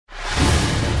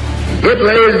It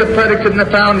lays the predicate and the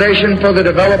foundation for the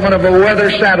development of a weather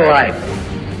satellite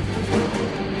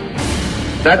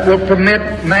that will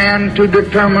permit man to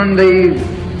determine the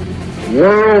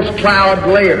world's cloud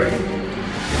layer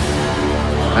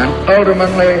and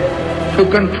ultimately to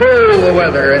control the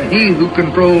weather, and he who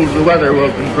controls the weather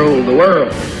will control the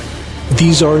world.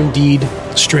 These are indeed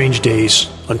strange days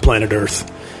on planet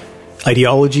Earth.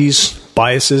 Ideologies,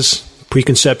 biases,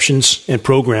 preconceptions, and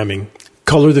programming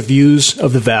color the views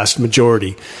of the vast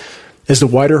majority. As the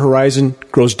wider horizon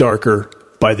grows darker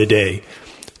by the day,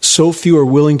 so few are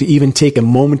willing to even take a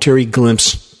momentary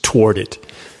glimpse toward it.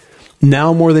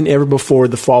 Now more than ever before,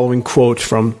 the following quote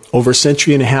from over a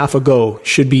century and a half ago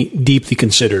should be deeply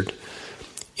considered.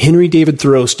 Henry David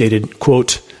Thoreau stated,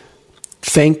 quote,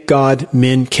 "Thank God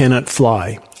men cannot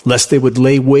fly, lest they would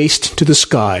lay waste to the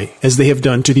sky as they have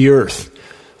done to the earth."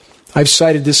 I've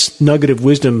cited this nugget of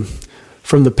wisdom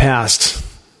from the past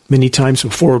many times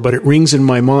before, but it rings in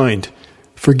my mind.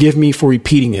 Forgive me for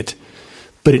repeating it,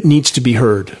 but it needs to be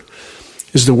heard.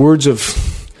 As the words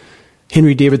of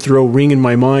Henry David Thoreau ring in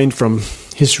my mind from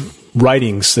his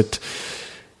writings that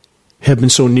have been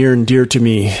so near and dear to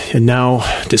me, and now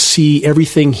to see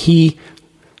everything he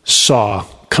saw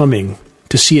coming,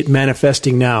 to see it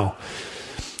manifesting now,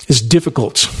 is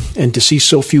difficult, and to see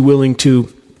so few willing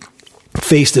to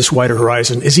face this wider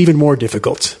horizon is even more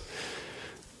difficult.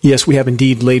 Yes, we have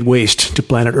indeed laid waste to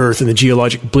planet Earth in the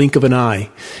geologic blink of an eye,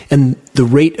 and the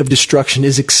rate of destruction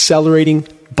is accelerating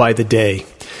by the day.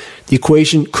 The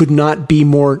equation could not be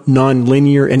more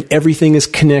nonlinear, and everything is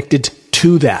connected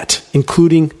to that,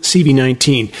 including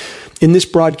CV-19. In this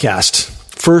broadcast,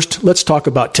 first, let's talk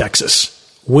about Texas.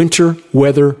 Winter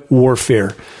weather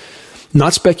warfare.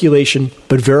 Not speculation,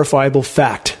 but verifiable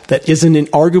fact that is an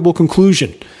inarguable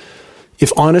conclusion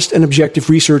if honest and objective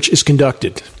research is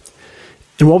conducted.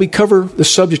 And while we cover the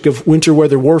subject of winter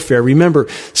weather warfare, remember,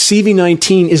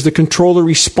 CV-19 is the controller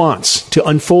response to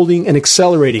unfolding and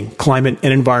accelerating climate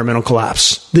and environmental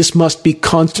collapse. This must be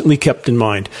constantly kept in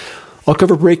mind. I'll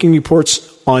cover breaking reports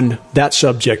on that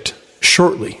subject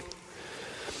shortly.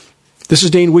 This is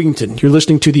Dane Wigington. You're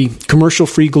listening to the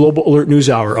commercial-free Global Alert News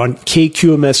Hour on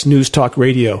KQMS News Talk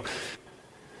Radio.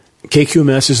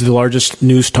 KQMS is the largest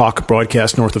news talk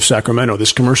broadcast north of Sacramento.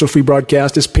 This commercial-free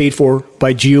broadcast is paid for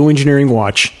by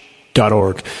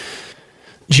Geoengineeringwatch.org.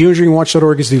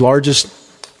 Geoengineeringwatch.org is the largest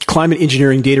climate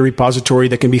engineering data repository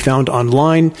that can be found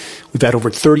online. We've had over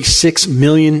 36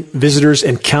 million visitors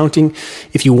and counting.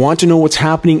 If you want to know what's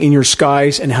happening in your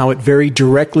skies and how it very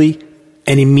directly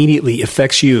and immediately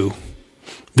affects you,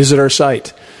 visit our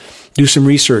site, do some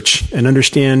research, and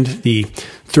understand the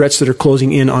threats that are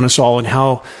closing in on us all and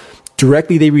how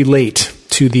directly they relate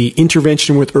to the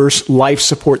intervention with Earth's life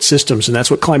support systems. And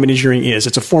that's what climate engineering is.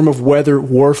 It's a form of weather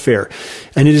warfare.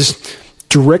 And it is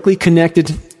directly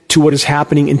connected to what is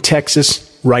happening in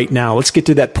Texas right now. Let's get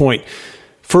to that point.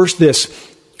 First, this.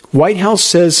 White House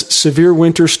says severe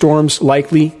winter storms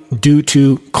likely due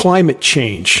to climate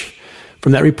change.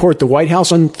 From that report, the White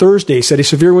House on Thursday said a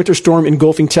severe winter storm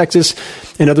engulfing Texas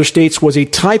and other states was a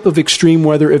type of extreme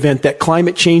weather event that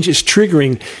climate change is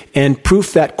triggering and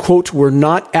proof that, quote, we're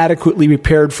not adequately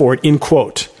prepared for it, end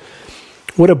quote.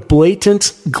 What a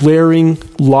blatant, glaring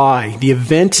lie. The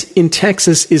event in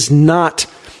Texas is not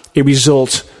a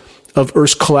result of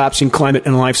Earth's collapsing climate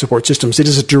and life support systems. It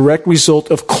is a direct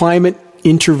result of climate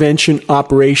intervention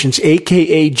operations,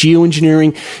 aka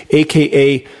geoengineering,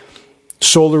 aka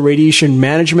solar radiation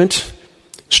management,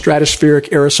 stratospheric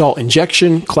aerosol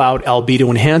injection, cloud albedo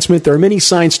enhancement. There are many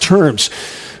science terms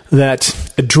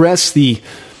that address the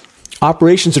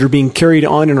operations that are being carried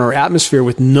on in our atmosphere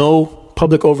with no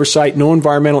public oversight, no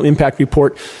environmental impact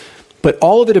report, but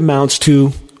all of it amounts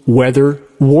to weather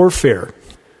warfare.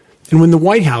 And when the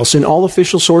White House and all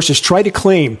official sources try to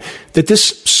claim that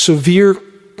this severe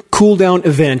cool-down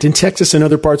event in Texas and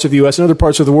other parts of the U.S. and other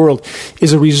parts of the world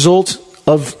is a result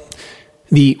of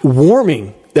the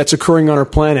warming that's occurring on our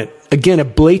planet. Again, a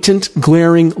blatant,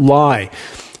 glaring lie.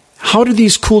 How do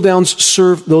these cool downs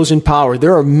serve those in power?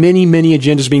 There are many, many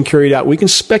agendas being carried out. We can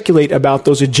speculate about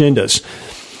those agendas.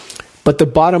 But the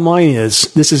bottom line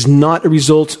is, this is not a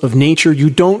result of nature. You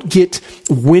don't get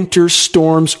winter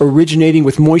storms originating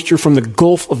with moisture from the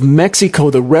Gulf of Mexico,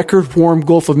 the record warm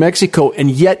Gulf of Mexico. And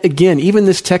yet again, even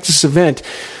this Texas event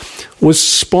was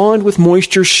spawned with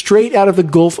moisture straight out of the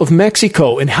Gulf of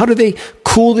Mexico. And how do they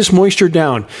cool this moisture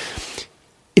down?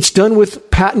 It's done with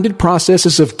patented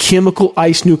processes of chemical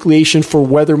ice nucleation for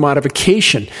weather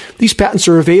modification. These patents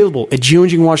are available at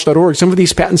geoengineeringwatch.org. Some of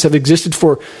these patents have existed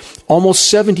for almost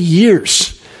 70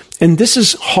 years. And this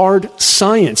is hard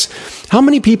science. How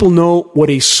many people know what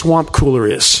a swamp cooler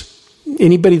is?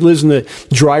 Anybody who lives in the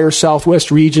drier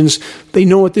southwest regions, they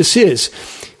know what this is.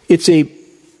 It's a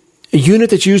unit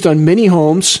that's used on many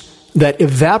homes that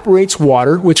evaporates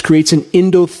water, which creates an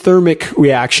endothermic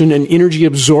reaction, an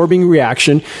energy-absorbing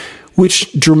reaction,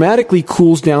 which dramatically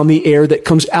cools down the air that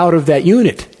comes out of that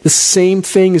unit. The same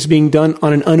thing is being done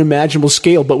on an unimaginable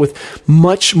scale, but with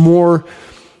much more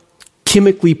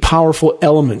chemically powerful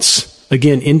elements.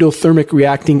 Again, endothermic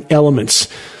reacting elements.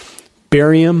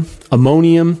 Barium,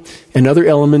 ammonium, and other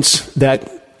elements that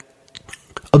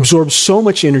absorb so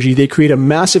much energy, they create a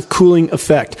massive cooling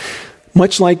effect.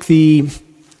 Much like the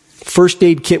first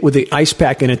aid kit with the ice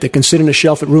pack in it that can sit on a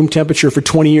shelf at room temperature for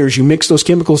 20 years. You mix those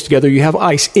chemicals together, you have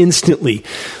ice instantly.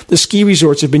 The ski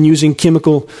resorts have been using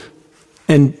chemical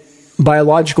and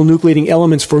biological nucleating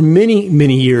elements for many,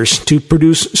 many years to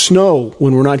produce snow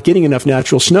when we're not getting enough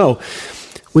natural snow.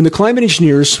 When the climate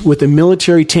engineers with a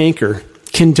military tanker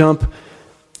can dump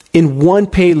in one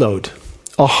payload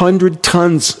 100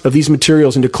 tons of these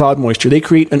materials into cloud moisture, they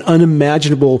create an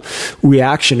unimaginable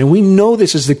reaction. And we know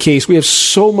this is the case. We have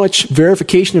so much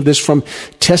verification of this from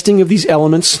testing of these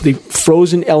elements, the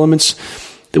frozen elements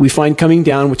that we find coming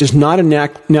down, which is not a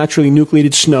naturally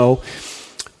nucleated snow,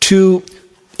 to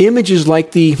images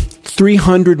like the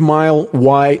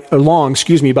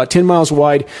about 10 miles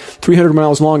wide, 300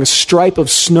 miles long, a stripe of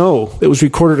snow that was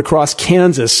recorded across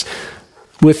Kansas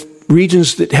with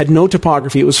regions that had no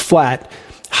topography. It was flat.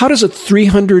 How does a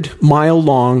 300-mile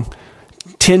long,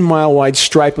 10-mile wide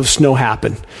stripe of snow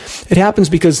happen? It happens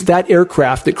because that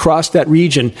aircraft that crossed that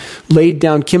region laid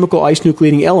down chemical ice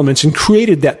nucleating elements and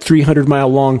created that 300-mile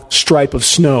long stripe of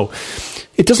snow.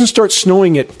 It doesn't start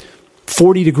snowing at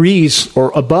 40 degrees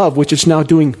or above, which it's now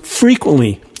doing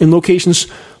frequently in locations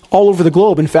all over the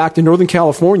globe. In fact, in Northern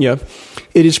California,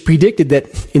 it is predicted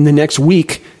that in the next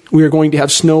week, we are going to have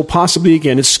snow, possibly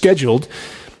again, it's scheduled,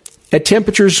 at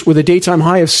temperatures with a daytime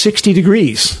high of 60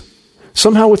 degrees.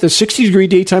 Somehow with a 60-degree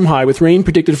daytime high, with rain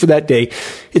predicted for that day,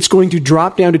 it's going to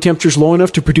drop down to temperatures low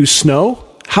enough to produce snow?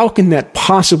 How can that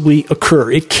possibly occur?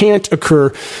 It can't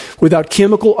occur without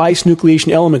chemical ice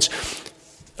nucleation elements.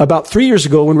 About 3 years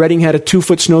ago, when Redding had a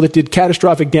 2-foot snow that did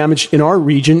catastrophic damage in our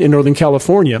region in Northern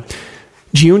California,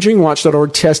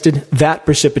 Geoengineeringwatch.org tested that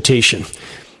precipitation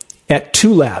at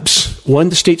 2 labs. One,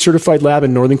 the state-certified lab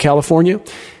in Northern California,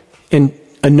 and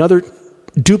another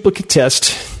duplicate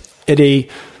test at a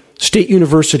state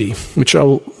university, which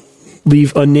I'll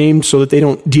leave unnamed so that they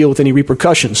don't deal with any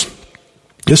repercussions.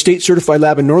 The state-certified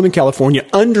lab in Northern California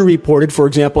underreported, for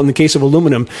example, in the case of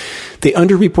aluminum, they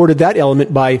underreported that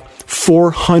element by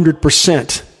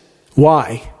 400%.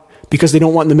 Why? Because they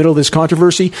don't want in the middle of this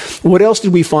controversy. What else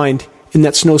did we find in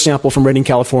that snow sample from Redding,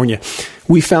 California?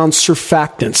 We found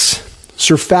surfactants.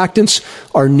 Surfactants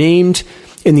are named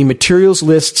in the materials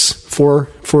lists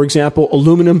for example,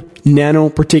 aluminum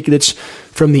nanoparticulates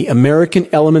from the American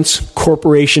Elements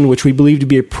Corporation, which we believe to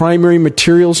be a primary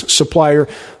materials supplier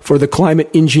for the climate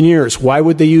engineers. Why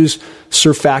would they use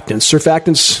surfactants?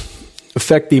 Surfactants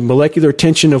affect the molecular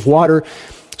tension of water.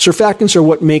 Surfactants are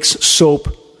what makes soap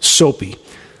soapy.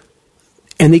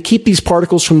 And they keep these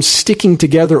particles from sticking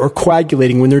together or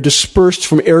coagulating when they're dispersed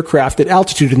from aircraft at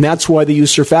altitude. And that's why they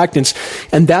use surfactants.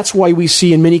 And that's why we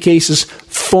see, in many cases,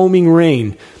 foaming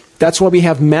rain. That's why we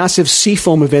have massive sea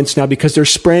foam events now, because they're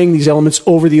spraying these elements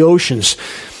over the oceans.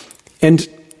 And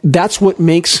that's what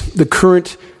makes the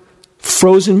current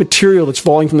frozen material that's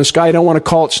falling from the sky. I don't want to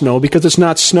call it snow because it's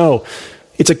not snow.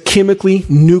 It's a chemically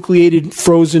nucleated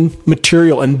frozen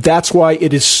material. And that's why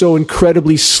it is so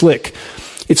incredibly slick.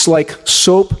 It's like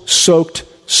soap-soaked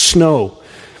snow.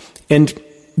 And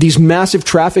these massive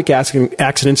traffic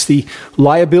accidents, the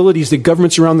liabilities that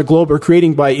governments around the globe are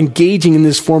creating by engaging in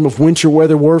this form of winter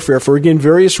weather warfare for, again,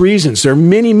 various reasons. There are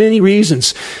many, many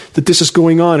reasons that this is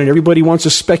going on, and everybody wants to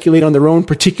speculate on their own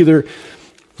particular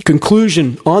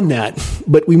conclusion on that.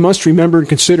 But we must remember and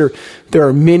consider there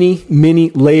are many, many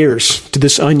layers to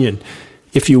this onion,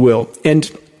 if you will. And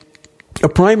a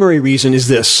primary reason is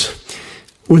this.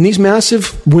 When these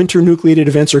massive winter nucleated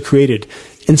events are created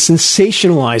and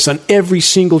sensationalized on every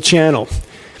single channel,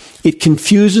 it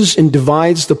confuses and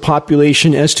divides the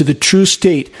population as to the true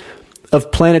state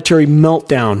of planetary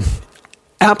meltdown,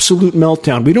 absolute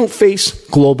meltdown. We don't face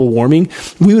global warming.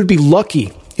 We would be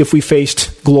lucky if we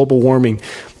faced global warming.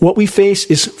 What we face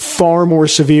is far more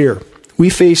severe. We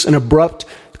face an abrupt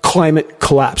climate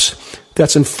collapse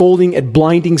that's unfolding at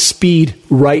blinding speed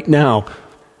right now.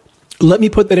 Let me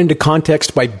put that into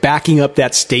context by backing up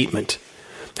that statement.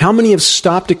 How many have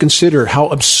stopped to consider how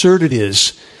absurd it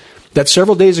is that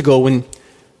several days ago when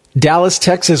Dallas,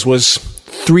 Texas was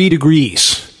 3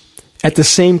 degrees At the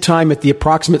same time, at the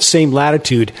approximate same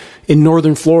latitude, in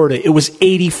northern Florida, it was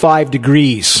 85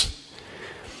 degrees.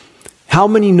 How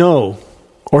many know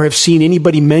or have seen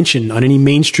anybody mention on any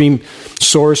mainstream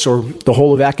source or the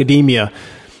whole of academia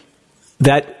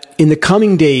that in the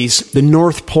coming days, the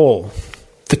North Pole,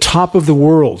 the top of the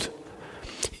world,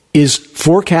 is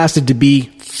forecasted to be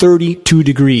 32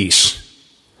 degrees,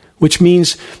 which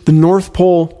means the North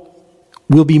Pole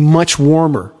will be much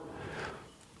warmer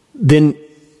than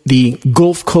the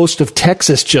Gulf Coast of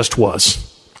Texas just was.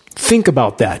 Think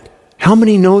about that. How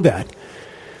many know that?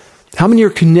 How many are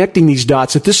connecting these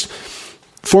dots? That this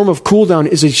form of cool down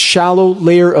is a shallow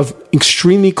layer of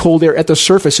extremely cold air at the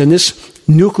surface, and this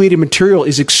nucleated material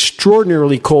is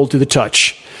extraordinarily cold to the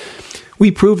touch. We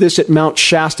proved this at Mount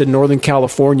Shasta in Northern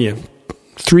California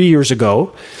 3 years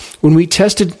ago when we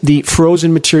tested the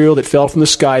frozen material that fell from the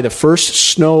sky, the first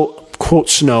snow, quote,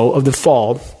 snow of the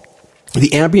fall.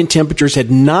 The ambient temperatures had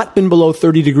not been below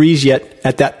 30 degrees yet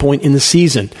at that point in the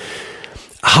season.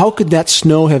 How could that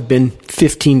snow have been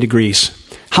 15 degrees?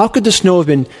 How could the snow have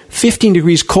been 15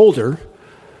 degrees colder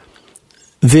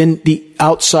than the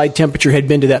outside temperature had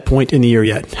been to that point in the year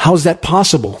yet? How is that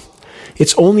possible?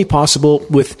 It's only possible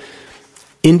with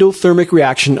endothermic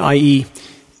reaction, i.e.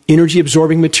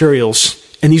 energy-absorbing materials.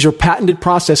 And these are patented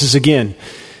processes again.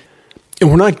 And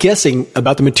we're not guessing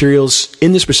about the materials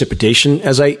in this precipitation.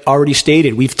 As I already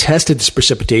stated, we've tested this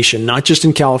precipitation, not just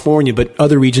in California, but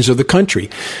other regions of the country.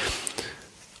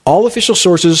 All official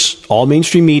sources, all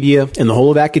mainstream media, and the whole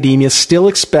of academia still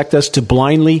expect us to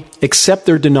blindly accept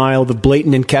their denial of the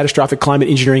blatant and catastrophic climate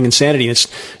engineering insanity. And it's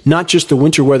not just the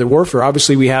winter weather warfare.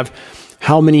 Obviously, we have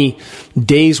how many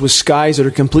days with skies that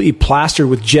are completely plastered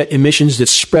with jet emissions that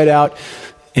spread out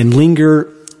and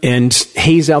linger and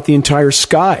haze out the entire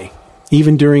sky.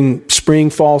 Even during spring,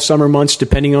 fall, summer months,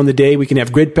 depending on the day, we can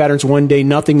have grid patterns one day,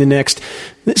 nothing the next.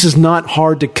 This is not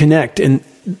hard to connect. And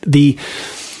the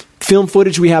film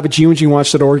footage we have at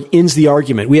geoengineeringwatch.org ends the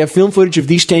argument. We have film footage of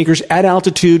these tankers at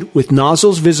altitude with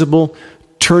nozzles visible,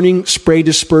 turning spray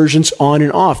dispersions on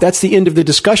and off. That's the end of the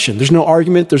discussion. There's no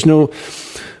argument. There's no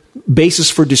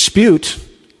basis for dispute.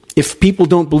 If people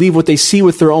don't believe what they see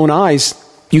with their own eyes,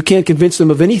 you can't convince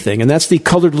them of anything. And that's the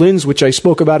colored lens, which I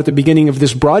spoke about at the beginning of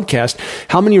this broadcast.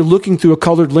 How many are looking through a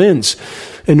colored lens?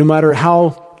 And no matter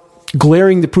how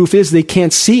glaring the proof is, they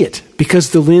can't see it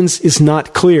because the lens is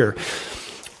not clear.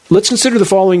 Let's consider the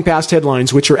following past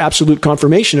headlines, which are absolute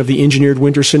confirmation of the engineered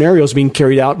winter scenarios being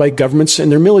carried out by governments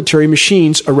and their military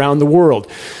machines around the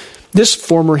world. This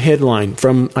former headline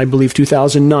from, I believe,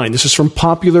 2009. This is from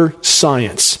Popular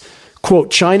Science.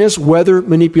 Quote, China's weather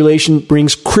manipulation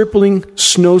brings crippling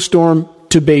snowstorm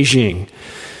to Beijing.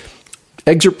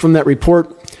 Excerpt from that report.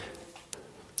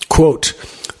 Quote,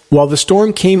 while the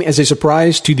storm came as a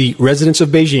surprise to the residents of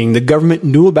Beijing, the government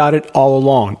knew about it all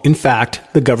along. In fact,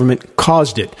 the government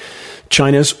caused it.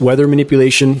 China's weather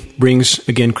manipulation brings,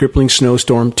 again, crippling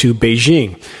snowstorm to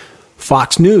Beijing.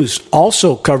 Fox News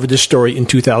also covered this story in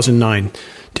 2009.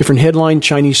 Different headline,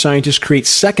 Chinese scientists create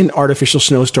second artificial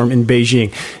snowstorm in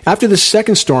Beijing. After the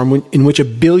second storm, in which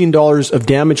 $1 billion of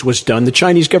damage was done, the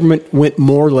Chinese government went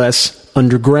more or less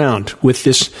underground with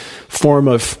this form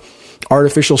of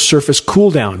artificial surface cool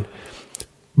down.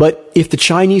 But if the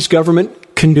Chinese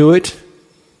government can do it,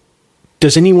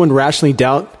 does anyone rationally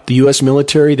doubt the U.S.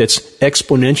 military that's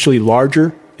exponentially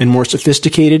larger and more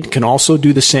sophisticated can also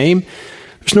do the same?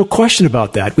 There's no question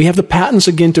about that. We have the patents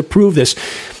again to prove this.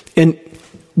 And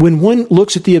when one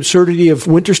looks at the absurdity of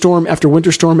winter storm after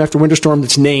winter storm after winter storm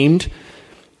that's named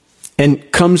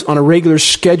and comes on a regular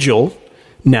schedule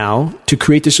now to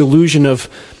create this illusion of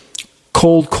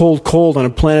cold, cold, cold on a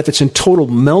planet that's in total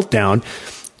meltdown,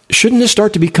 shouldn't this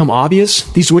start to become obvious?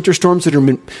 These winter storms that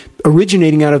are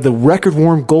originating out of the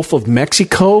record-warm Gulf of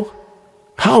Mexico?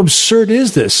 How absurd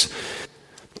is this?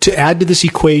 To add to this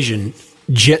equation,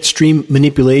 jet stream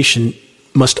manipulation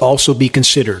must also be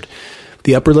considered.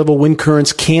 The upper-level wind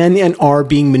currents can and are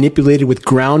being manipulated with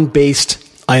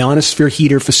ground-based ionosphere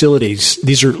heater facilities.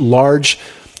 These are large,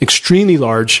 extremely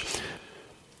large,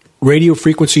 radio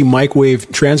frequency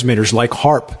microwave transmitters like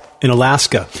HARP in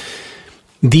Alaska.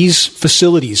 These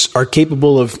facilities are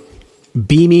capable of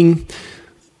beaming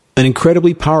an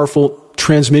incredibly powerful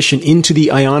transmission into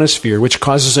the ionosphere, which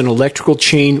causes an electrical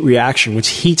chain reaction, which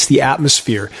heats the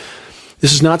atmosphere.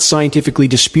 This is not scientifically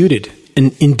disputed.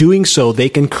 And in doing so, they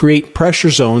can create pressure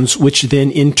zones, which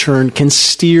then in turn can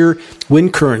steer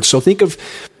wind currents. So think of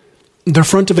the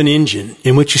front of an engine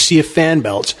in which you see a fan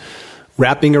belt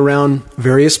wrapping around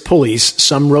various pulleys,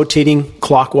 some rotating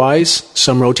clockwise,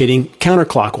 some rotating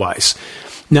counterclockwise.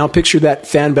 Now picture that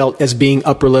fan belt as being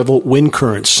upper-level wind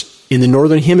currents. in the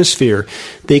northern hemisphere,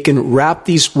 they can wrap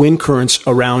these wind currents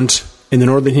around in the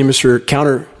northern hemisphere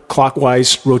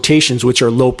counterclockwise rotations, which are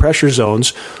low pressure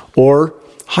zones, or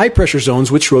high pressure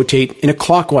zones, which rotate in a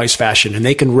clockwise fashion. And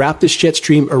they can wrap this jet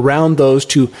stream around those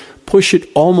to push it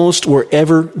almost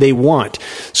wherever they want.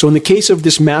 So in the case of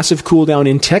this massive cool down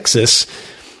in Texas,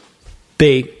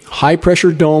 they high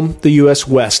pressure dome the U.S.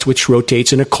 West, which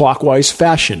rotates in a clockwise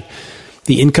fashion.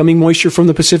 The incoming moisture from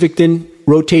the Pacific then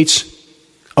rotates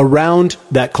around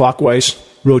that clockwise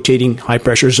rotating high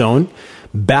pressure zone,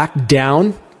 back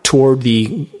down toward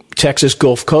the Texas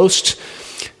Gulf Coast,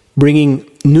 bringing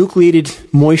nucleated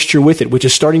moisture with it, which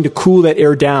is starting to cool that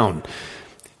air down.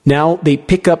 Now they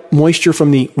pick up moisture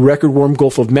from the record warm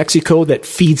Gulf of Mexico that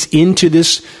feeds into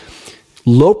this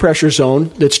low pressure zone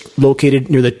that's located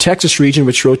near the Texas region,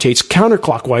 which rotates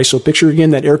counterclockwise. So picture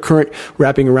again that air current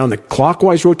wrapping around the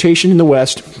clockwise rotation in the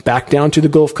west, back down to the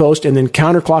Gulf Coast, and then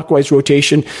counterclockwise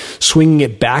rotation, swinging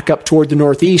it back up toward the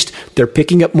northeast. They're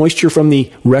picking up moisture from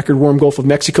the record warm Gulf of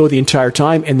Mexico the entire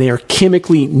time, and they are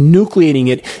chemically nucleating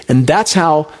it. And that's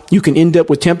how you can end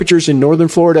up with temperatures in northern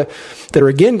Florida that are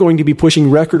again going to be pushing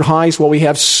record highs while we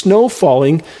have snow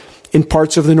falling in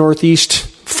parts of the northeast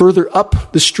further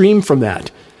up the stream from that.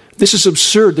 This is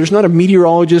absurd. There's not a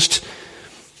meteorologist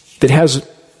that has,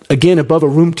 again, above a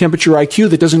room temperature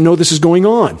IQ that doesn't know this is going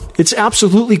on. It's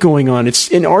absolutely going on. It's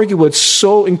inarguable. It's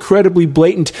so incredibly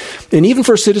blatant. And even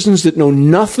for citizens that know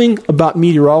nothing about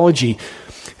meteorology,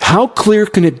 how clear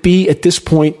can it be at this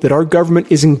point that our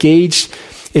government is engaged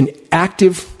in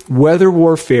active weather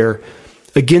warfare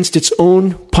against its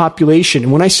own population?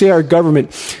 And when I say our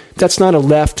government, that's not a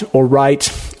left or right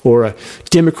or a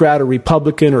Democrat or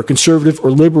Republican or conservative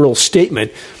or liberal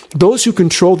statement. Those who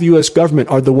control the U.S. government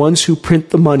are the ones who print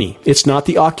the money. It's not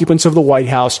the occupants of the White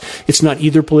House. It's not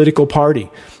either political party.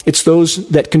 It's those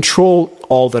that control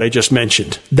all that I just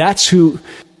mentioned. That's who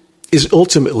is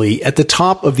ultimately at the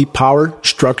top of the power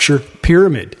structure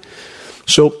pyramid.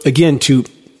 So again, to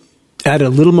add a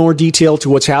little more detail to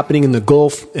what's happening in the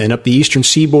Gulf and up the eastern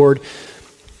seaboard,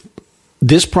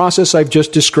 this process I've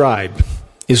just described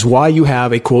is why you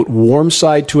have a, quote, warm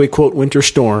side to a, quote, winter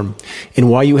storm, and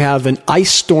why you have an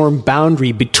ice storm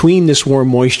boundary between this warm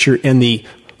moisture and the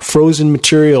frozen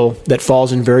material that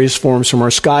falls in various forms from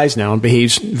our skies now and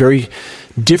behaves very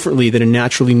differently than a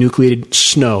naturally nucleated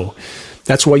snow.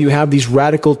 That's why you have these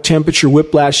radical temperature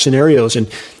whiplash scenarios. And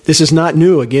this is not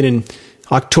new. Again, in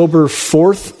October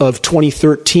 4th of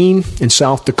 2013 in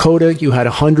South Dakota, you had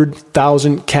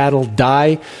 100,000 cattle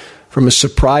die from a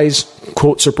surprise,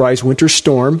 quote, surprise winter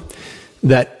storm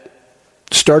that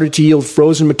started to yield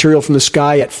frozen material from the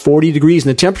sky at 40 degrees. And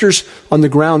the temperatures on the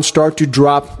ground start to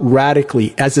drop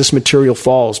radically as this material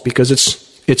falls because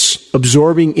it's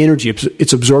absorbing energy,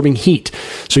 it's absorbing heat.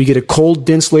 So you get a cold,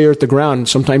 dense layer at the ground, and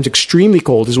sometimes extremely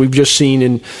cold, as we've just seen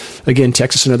in, again,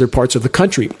 Texas and other parts of the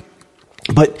country.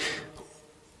 But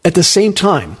at the same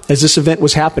time as this event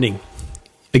was happening,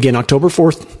 again, October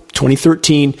 4th,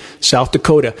 2013, South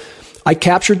Dakota, I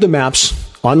captured the maps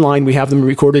online. We have them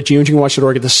recorded at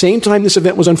geoengineeringwatch.org. At the same time this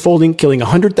event was unfolding, killing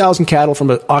 100,000 cattle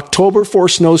from an October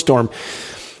 4th snowstorm,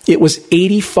 it was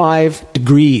 85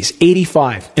 degrees,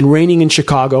 85, and raining in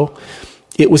Chicago.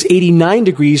 It was 89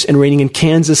 degrees and raining in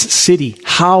Kansas City.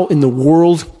 How in the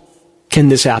world can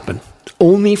this happen?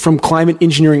 Only from climate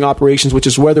engineering operations, which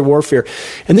is weather warfare.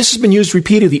 And this has been used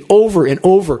repeatedly over and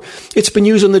over. It's been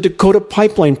used on the Dakota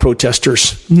pipeline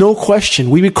protesters. No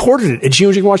question. We recorded it at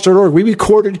geoengineeringwatch.org. We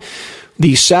recorded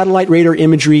the satellite radar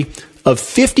imagery of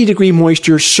 50-degree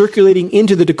moisture circulating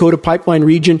into the Dakota pipeline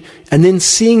region and then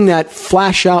seeing that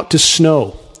flash out to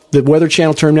snow. The Weather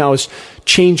Channel term now is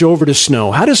change over to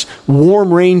snow. How does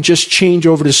warm rain just change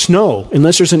over to snow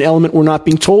unless there's an element we're not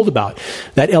being told about?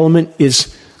 That element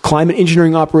is climate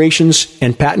engineering operations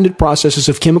and patented processes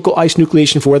of chemical ice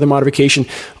nucleation for weather modification.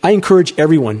 I encourage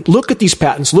everyone, look at these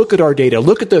patents, look at our data,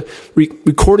 look at the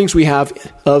recordings we have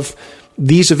of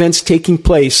these events taking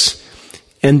place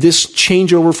and this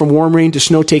changeover from warm rain to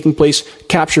snow taking place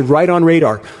captured right on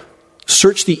radar.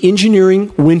 Search the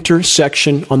engineering winter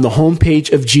section on the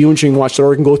homepage of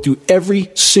geoengineeringwatch.org and go through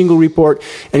every single report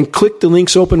and click the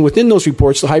links open within those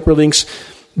reports, the hyperlinks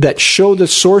that show the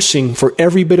sourcing for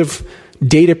every bit of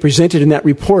data presented in that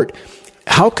report.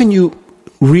 How can you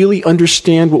really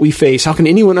understand what we face? How can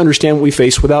anyone understand what we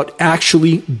face without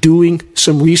actually doing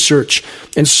some research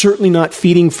and certainly not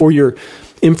feeding for your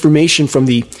information from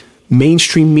the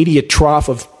mainstream media trough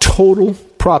of total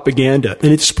propaganda?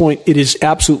 And at this point, it is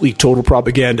absolutely total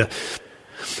propaganda.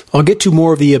 I'll get to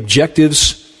more of the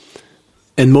objectives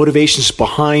and motivations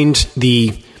behind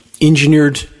the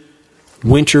engineered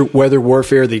winter weather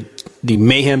warfare, the the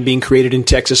mayhem being created in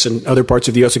Texas and other parts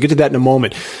of the U.S. I'll get to that in a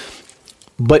moment.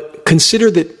 But consider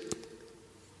that,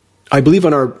 I believe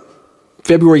on our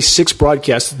February 6th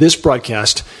broadcast, this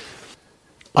broadcast,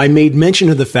 I made mention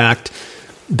of the fact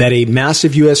that a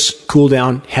massive U.S. cool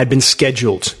down had been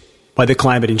scheduled by the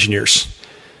climate engineers.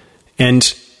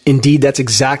 And indeed, that's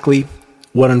exactly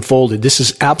what unfolded. This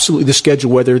is absolutely the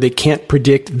schedule, whether they can't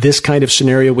predict this kind of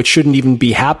scenario, which shouldn't even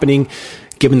be happening,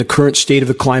 given the current state of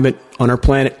the climate on our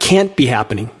planet, can't be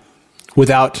happening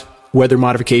without weather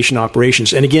modification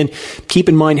operations. And again, keep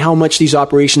in mind how much these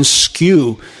operations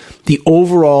skew the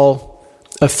overall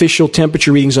official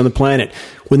temperature readings on the planet.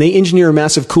 When they engineer a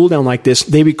massive cool down like this,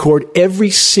 they record every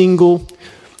single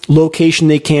location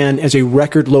they can as a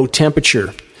record low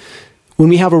temperature. When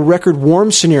we have a record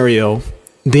warm scenario,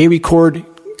 they record,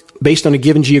 based on a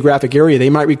given geographic area, they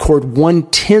might record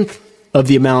 1/10 of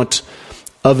the amount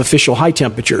of official high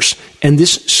temperatures. And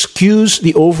this skews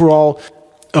the overall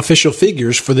official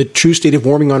figures for the true state of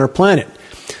warming on our planet.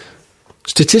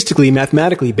 Statistically,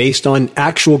 mathematically, based on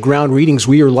actual ground readings,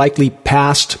 we are likely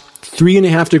past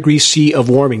 3.5 degrees C of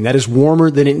warming. That is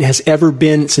warmer than it has ever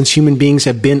been since human beings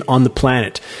have been on the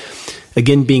planet.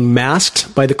 Again, being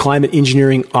masked by the climate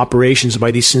engineering operations,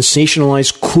 by these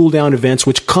sensationalized cool-down events,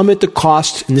 which come at the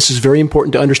cost, and this is very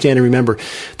important to understand and remember,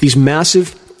 these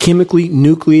massive chemically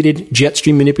nucleated, jet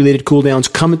stream manipulated cool-downs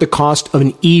come at the cost of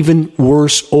an even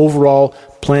worse overall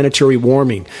planetary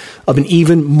warming, of an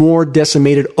even more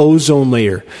decimated ozone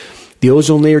layer. The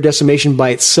ozone layer decimation by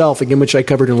itself, again, which I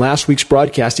covered in last week's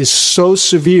broadcast, is so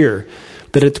severe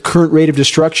that at the current rate of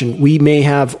destruction, we may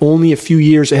have only a few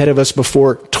years ahead of us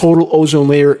before total ozone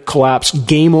layer collapse,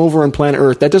 game over on planet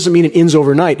Earth. That doesn't mean it ends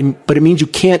overnight, but it means you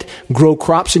can't grow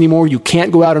crops anymore, you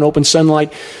can't go out in open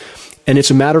sunlight, and it's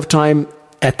a matter of time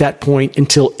at that point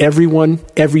until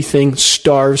everything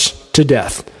starves to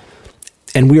death.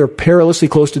 And we are perilously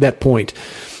close to that point.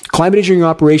 Climate engineering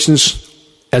operations,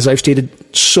 as I've stated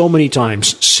so many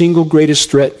times, single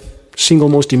greatest threat, single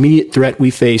most immediate threat we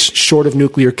face short of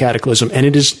nuclear cataclysm, and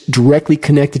it is directly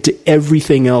connected to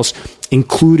everything else,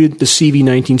 included the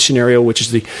CV-19 scenario, which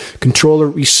is the controller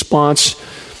response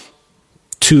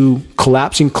to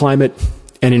collapsing climate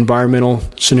and environmental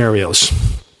scenarios.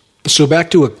 So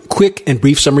back to a quick and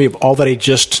brief summary of all that I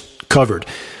just covered.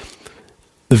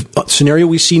 The scenario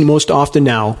we see most often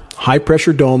now,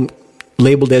 high-pressure dome,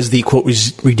 labeled as the, quote,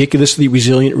 ridiculously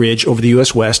resilient ridge over the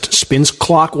U.S. West, spins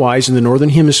clockwise in the northern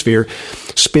hemisphere,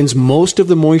 spins most of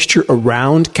the moisture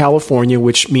around California,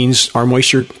 which means our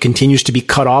moisture continues to be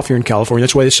cut off here in California.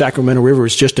 That's why the Sacramento River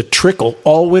is just a trickle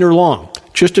all winter long,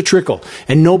 just a trickle.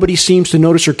 And nobody seems to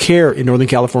notice or care in Northern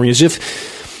California, as if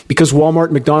because Walmart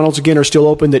and McDonald's, again, are still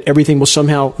open, that everything will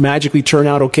somehow magically turn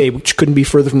out okay, which couldn't be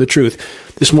further from the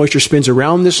truth. This moisture spins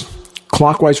around this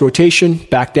clockwise rotation,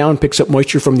 back down, picks up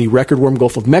moisture from the record warm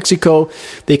Gulf of Mexico.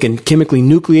 They can chemically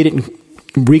nucleate it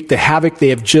and wreak the havoc they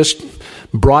have just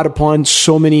brought upon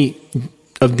so many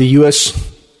of the U.S.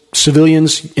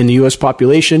 civilians in the U.S.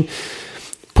 population.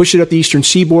 Push it up the eastern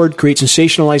seaboard, create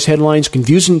sensationalized headlines,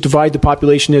 confuse and divide the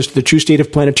population as to the true state of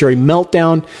planetary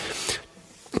meltdown,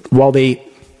 while they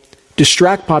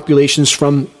distract populations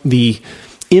from the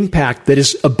impact that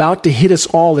is about to hit us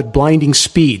all at blinding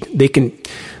speed. They can,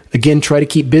 again, try to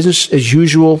keep business as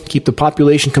usual, keep the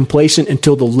population complacent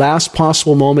until the last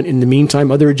possible moment. In the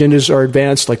meantime, other agendas are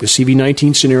advanced, like the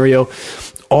CV-19 scenario.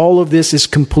 All of this is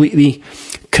completely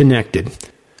connected.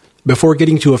 Before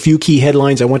getting to a few key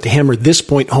headlines, I want to hammer this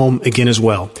point home again as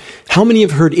well. How many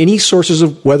have heard any sources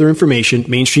of weather information,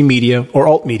 mainstream media or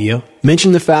alt media,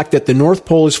 mention the fact that the North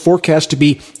Pole is forecast to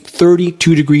be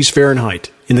 32 degrees Fahrenheit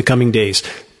in the coming days?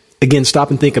 Again, stop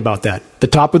and think about that. The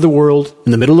top of the world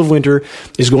in the middle of winter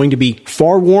is going to be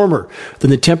far warmer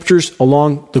than the temperatures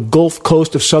along the Gulf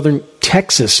Coast of southern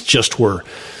Texas just were.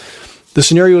 The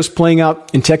scenario is playing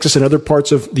out in Texas and other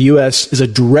parts of the U.S. is a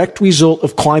direct result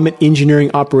of climate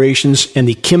engineering operations and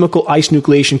the chemical ice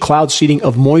nucleation cloud seeding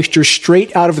of moisture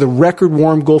straight out of the record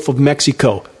warm Gulf of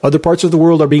Mexico. Other parts of the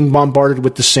world are being bombarded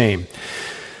with the same.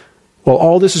 While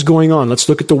all this is going on, let's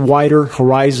look at the wider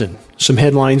horizon. Some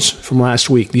headlines from last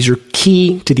week. These are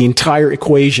key to the entire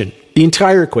equation,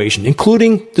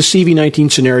 including the CV-19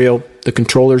 scenario, the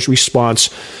controller's response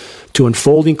to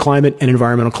unfolding climate and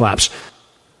environmental collapse.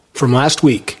 From last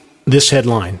week, this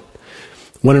headline,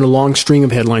 one in a long string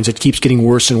of headlines that keeps getting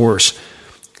worse and worse.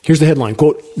 Here's the headline,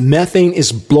 quote, methane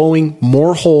is blowing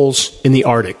more holes in the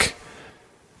Arctic.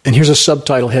 And here's a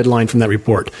subtitle headline from that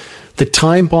report, the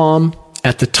time bomb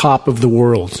at the top of the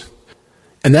world.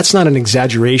 And that's not an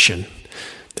exaggeration.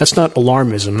 That's not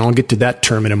alarmism, and I'll get to that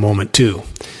term in a moment too.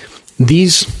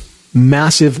 These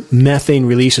massive methane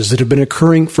releases that have been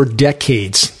occurring for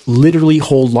decades literally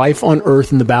hold life on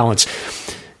Earth in the balance.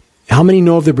 How many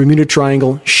know of the Bermuda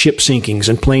Triangle ship sinkings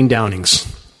and plane downings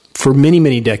for many,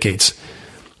 many decades?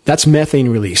 That's methane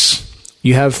release.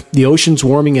 You have the oceans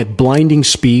warming at blinding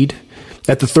speed,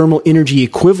 at the thermal energy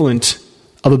equivalent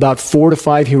of about 4 to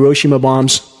 5 Hiroshima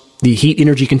bombs, the heat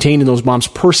energy contained in those bombs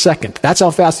per second. That's how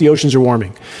fast the oceans are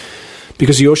warming,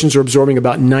 because the oceans are absorbing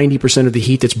about 90% of the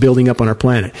heat that's building up on our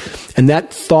planet. And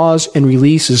that thaws and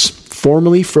releases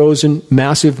formerly frozen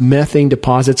massive methane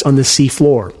deposits on the sea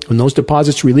floor. When those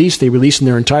deposits release, they release in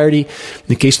their entirety. In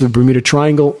the case of the Bermuda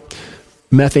Triangle,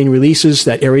 methane releases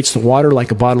that aerates the water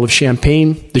like a bottle of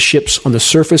champagne. The ships on the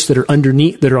surface that are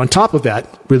underneath, that are on top of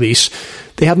that release,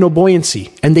 they have no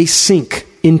buoyancy and they sink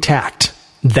intact.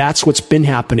 That's what's been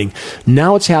happening.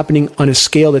 Now it's happening on a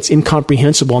scale that's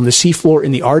incomprehensible on the seafloor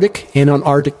in the Arctic and on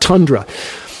Arctic tundra.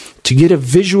 To get a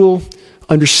visual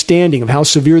understanding of how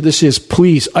severe this is,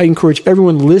 please, I encourage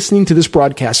everyone listening to this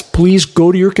broadcast, please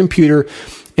go to your computer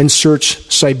and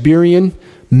search Siberian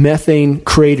methane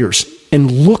craters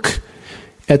and look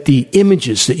at the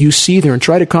images that you see there and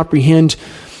try to comprehend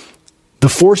the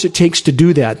force it takes to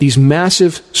do that. These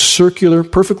massive, circular,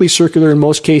 perfectly circular in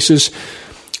most cases,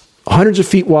 hundreds of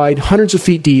feet wide, hundreds of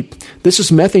feet deep. This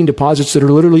is methane deposits that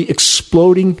are literally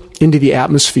exploding into the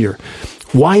atmosphere.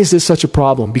 Why is this such a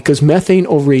problem? Because methane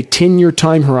over a 10-year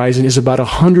time horizon is about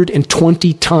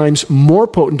 120 times more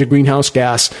potent a greenhouse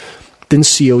gas than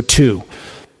CO2.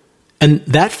 And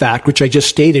that fact, which I just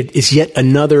stated, is yet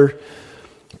another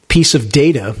piece of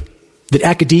data that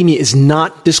academia is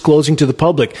not disclosing to the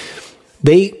public.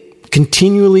 They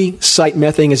continually cite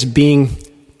methane as being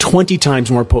 20 times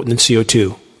more potent than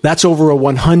CO2. That's over a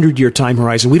 100-year time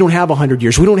horizon. We don't have 100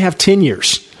 years. We don't have 10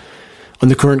 years on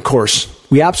the current course.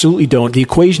 We absolutely don't. The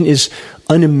equation is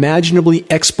unimaginably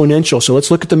exponential. So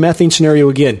let's look at the methane scenario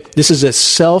again. This is a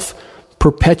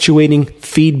self-perpetuating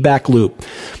feedback loop.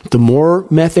 The more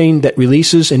methane that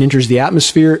releases and enters the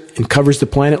atmosphere and covers the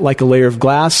planet like a layer of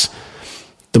glass,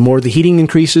 the more the heating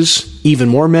increases, even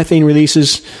more methane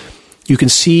releases. You can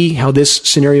see how this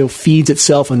scenario feeds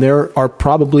itself, and there are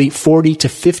probably 40 to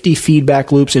 50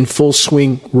 feedback loops in full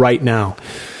swing right now.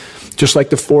 Just like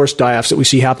the forest die-offs that we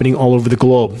see happening all over the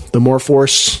globe. The more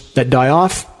forests that die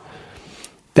off,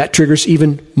 that triggers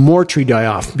even more tree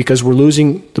die-off because we're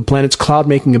losing the planet's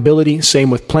cloud-making ability.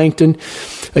 Same with plankton.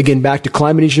 Again, back to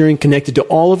climate engineering, connected to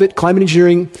all of it. Climate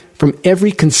engineering from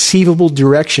every conceivable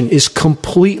direction is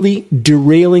completely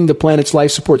derailing the planet's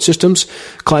life support systems.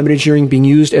 Climate engineering being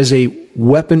used as a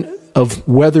weapon of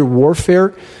weather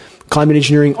warfare. Climate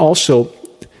engineering also,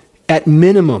 at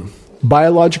minimum,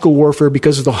 biological warfare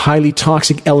because of the highly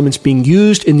toxic elements being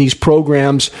used in these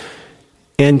programs.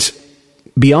 And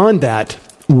beyond that,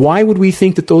 why would we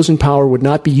think that those in power would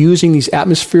not be using these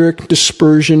atmospheric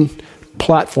dispersion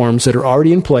platforms that are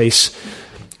already in place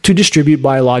to distribute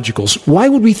biologicals? Why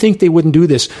would we think they wouldn't do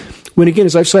this? When, again,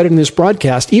 as I've cited in this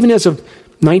broadcast, even as of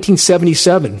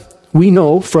 1977, we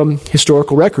know from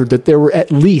historical record that there were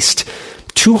at least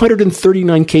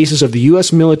 239 cases of the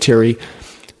U.S. military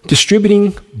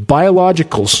distributing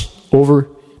biologicals over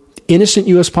innocent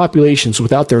U.S. populations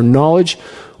without their knowledge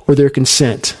or their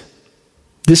consent.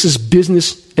 This is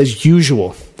business as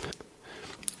usual.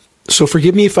 So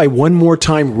forgive me if I one more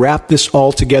time wrap this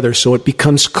all together so it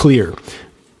becomes clear.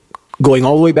 Going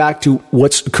all the way back to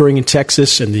what's occurring in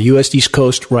Texas and the U.S. East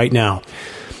Coast right now.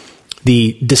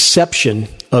 The deception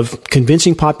of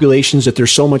convincing populations that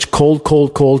there's so much cold,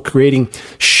 creating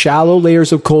shallow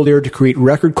layers of cold air to create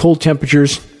record cold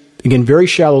temperatures. Again, very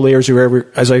shallow layers wherever,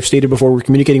 as I've stated before, we're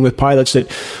communicating with pilots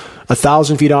that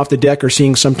 1,000 feet off the deck are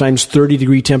seeing sometimes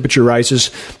 30-degree temperature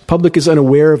rises. Public is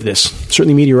unaware of this.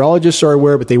 Certainly meteorologists are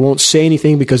aware, but they won't say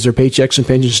anything because their paychecks and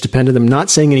pensions depend on them not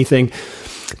saying anything.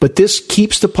 But this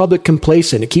keeps the public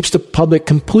complacent. It keeps the public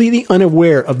completely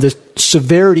unaware of the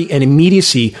severity and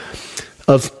immediacy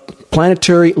of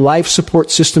planetary life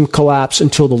support system collapse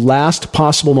until the last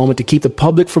possible moment, to keep the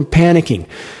public from panicking,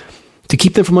 to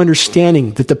keep them from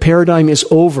understanding that the paradigm is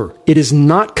over. It is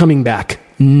not coming back.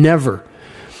 Never.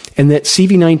 And that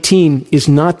CV-19 is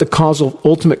not the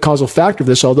ultimate causal factor of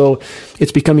this, although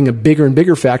it's becoming a bigger and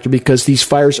bigger factor because these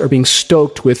fires are being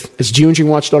stoked with, as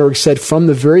geoengineeringwatch.org said from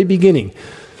the very beginning,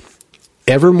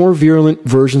 ever more virulent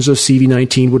versions of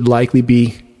CV-19 would likely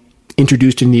be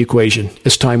introduced in the equation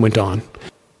as time went on.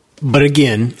 But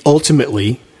again,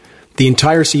 ultimately, the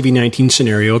entire CV-19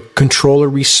 scenario, control a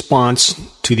response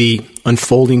to the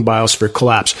unfolding biosphere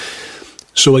collapse.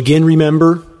 So again,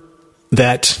 remember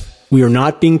that we are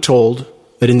not being told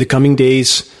that in the coming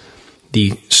days,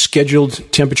 the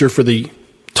scheduled temperature for the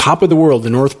top of the world, the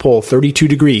North Pole, 32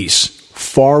 degrees,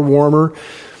 far warmer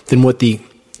than what the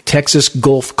Texas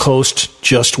Gulf Coast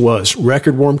just was.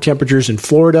 Record warm temperatures in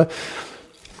Florida.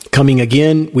 Coming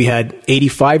again, we had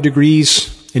 85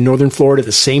 degrees in northern Florida at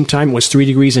the same time. It was 3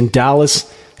 degrees in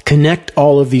Dallas. Connect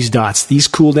all of these dots. These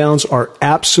cool downs are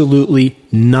absolutely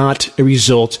not a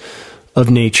result of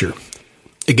nature.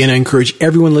 Again, I encourage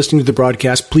everyone listening to the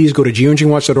broadcast, please go to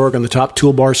geoengineeringwatch.org. On the top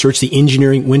toolbar, search the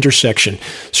engineering winter section,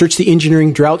 search the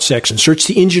engineering drought section, search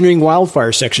the engineering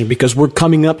wildfire section, because we're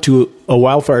coming up to a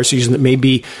wildfire season that may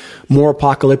be more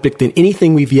apocalyptic than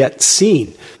anything we've yet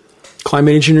seen.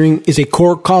 Climate engineering is a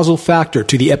core causal factor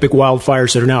to the epic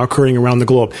wildfires that are now occurring around the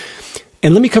globe.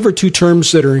 And let me cover two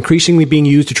terms that are increasingly being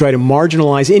used to try to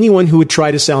marginalize anyone who would try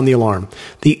to sound the alarm.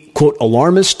 The, quote,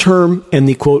 alarmist term and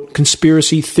the, quote,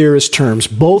 conspiracy theorist terms.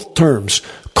 Both terms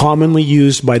commonly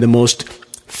used by the most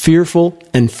fearful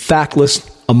and factless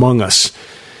among us.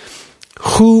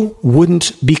 Who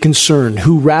wouldn't be concerned?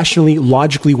 Who rationally,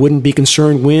 logically wouldn't be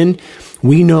concerned when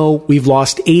we know we've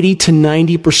lost 80 to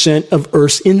 90% of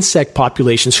Earth's insect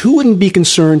populations? Who wouldn't be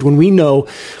concerned when we know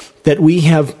that we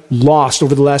have lost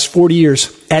over the last 40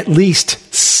 years at least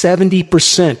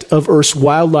 70% of Earth's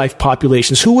wildlife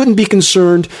populations? Who wouldn't be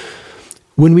concerned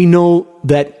when we know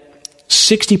that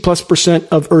 60+%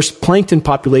 of Earth's plankton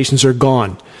populations are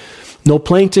gone? No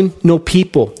plankton, no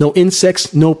people. No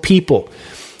insects, no people.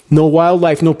 No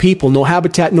wildlife, no people. No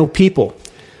habitat, no people.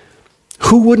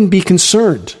 Who wouldn't be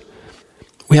concerned?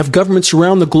 We have governments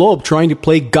around the globe trying to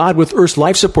play God with Earth's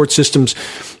life support systems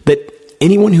that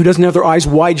anyone who doesn't have their eyes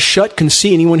wide shut can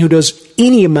see. Anyone who does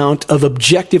any amount of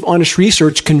objective, honest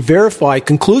research can verify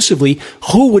conclusively.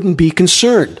 Who wouldn't be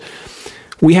concerned?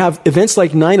 We have events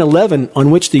like 9/11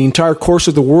 on which the entire course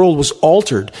of the world was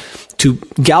altered to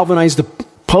galvanize the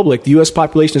public, the U.S.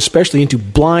 population especially, into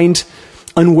blind,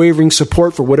 unwavering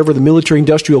support for whatever the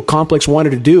military-industrial complex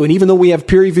wanted to do. And even though we have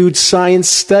peer-reviewed science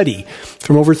study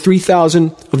from over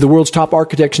 3,000 of the world's top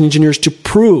architects and engineers to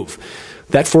prove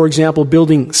that, for example,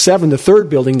 Building 7, the third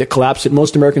building that collapsed, that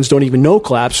most Americans don't even know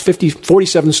collapsed,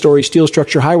 47-story steel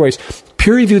structure high-rise,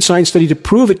 peer-reviewed science study to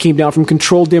prove it came down from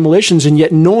controlled demolitions, and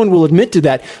yet no one will admit to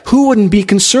that. Who wouldn't be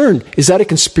concerned? Is that a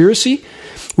conspiracy?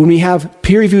 When we have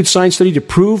peer-reviewed science study to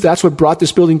prove that's what brought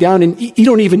this building down, and you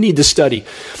don't even need the study.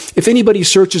 If anybody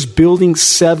searches Building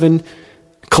 7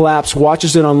 collapse,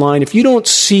 watches it online, if you don't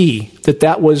see that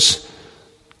that was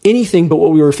anything but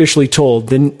what we were officially told,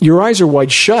 then your eyes are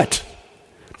wide shut.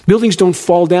 Buildings don't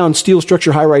fall down, steel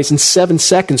structure high-rise in 7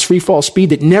 seconds, free fall speed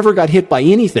that never got hit by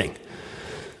anything.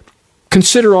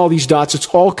 Consider all these dots. It's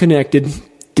all connected.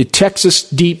 The Texas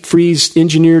deep freeze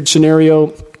engineered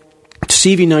scenario,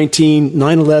 CV-19,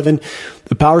 9/11,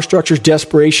 the power structure's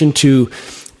desperation to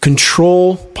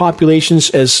control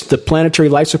populations as the planetary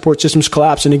life support systems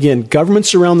collapse. And again,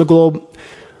 governments around the globe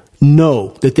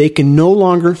know that they can no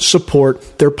longer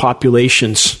support their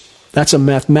populations. That's a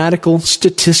mathematical,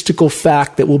 statistical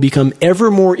fact that will become ever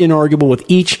more inarguable with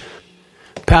each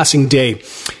passing day.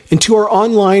 And to our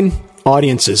online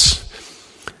audiences,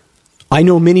 I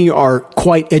know many are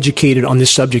quite educated on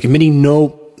this subject, and many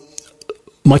know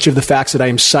much of the facts that I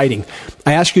am citing.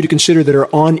 I ask you to consider that our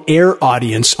on-air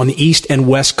audience on the East and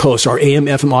West Coast, our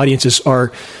AM/FM audiences,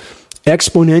 are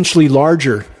exponentially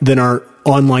larger than our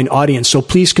online audience. So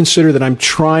please consider that I'm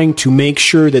trying to make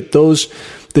sure that those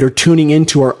that are tuning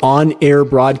into our on-air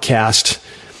broadcast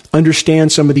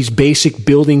understand some of these basic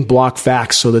building block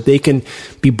facts so that they can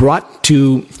be brought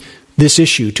to this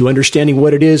issue, to understanding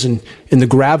what it is and the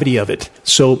gravity of it.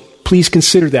 So please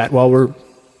consider that while we're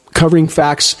covering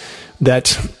facts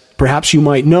that perhaps you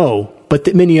might know, but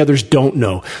that many others don't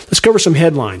know. Let's cover some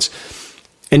headlines.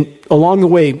 And along the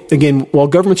way, again, while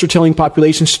governments are telling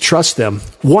populations to trust them,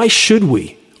 why should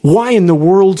we? Why in the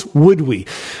world would we?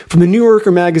 From the New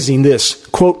Yorker magazine, this,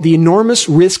 quote, the enormous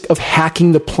risk of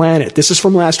hacking the planet. This is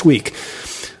from last week.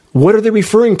 What are they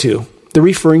referring to? They're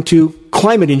referring to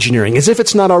climate engineering, as if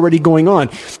it's not already going on.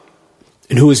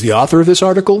 And who is the author of this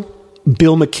article?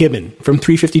 Bill McKibben from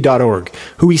 350.org,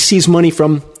 who receives money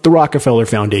from the Rockefeller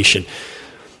Foundation.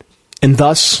 And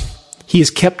thus, he is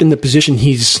kept in the position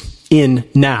he's in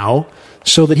now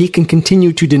so that he can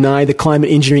continue to deny the climate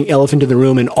engineering elephant in the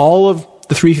room, and all of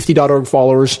the 350.org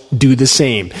followers do the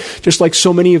same. Just like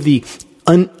so many of the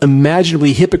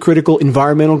unimaginably hypocritical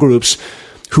environmental groups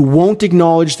who won't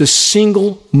acknowledge the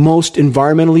single most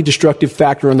environmentally destructive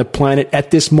factor on the planet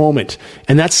at this moment.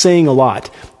 And that's saying a lot.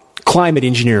 Climate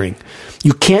engineering.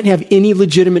 You can't have any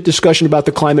legitimate discussion about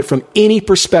the climate from any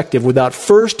perspective without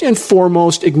first and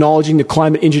foremost acknowledging the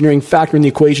climate engineering factor in the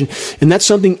equation. And that's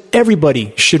something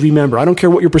everybody should remember. I don't care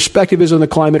what your perspective is on the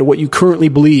climate or what you currently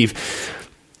believe.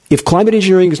 If climate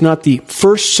engineering is not the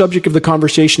first subject of the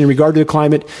conversation in regard to the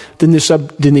climate, then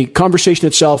the conversation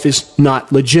itself is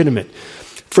not legitimate.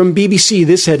 From BBC,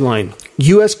 this headline,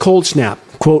 U.S. cold snap,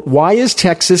 quote, why is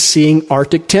Texas seeing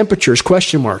Arctic temperatures,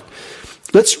 question mark.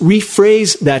 Let's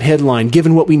rephrase that headline,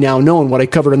 given what we now know and what I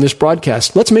covered on this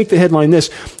broadcast. Let's make the headline this.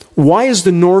 Why is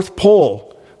the North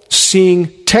Pole seeing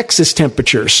Texas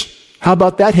temperatures? How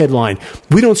about that headline?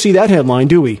 We don't see that headline,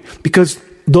 do we? Because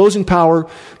those in power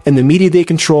and the media they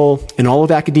control and all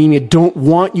of academia don't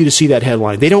want you to see that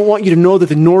headline. They don't want you to know that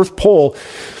the North Pole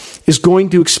is going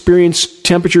to experience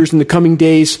temperatures in the coming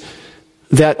days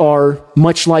that are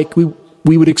much like we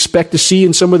would expect to see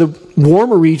in some of the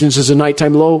warmer regions as a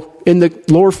nighttime low in the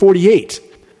lower 48.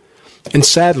 And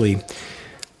sadly,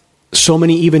 so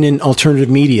many, even in alternative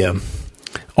media,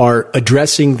 are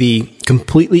addressing the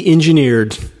completely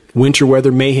engineered winter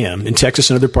weather mayhem in Texas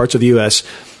and other parts of the U.S.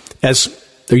 as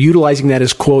they're utilizing that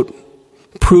as, quote,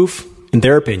 proof, in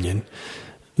their opinion,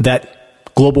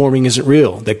 that global warming isn't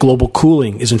real, that global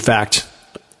cooling is in fact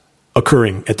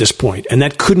occurring at this point. And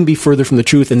that couldn't be further from the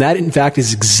truth. And that, in fact,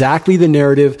 is exactly the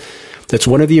narrative that's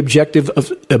one of the objectives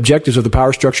of the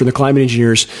power structure and the climate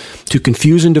engineers, to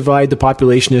confuse and divide the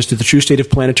population as to the true state of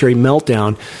planetary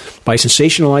meltdown by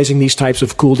sensationalizing these types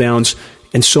of cool downs.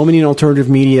 And so many in alternative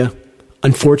media,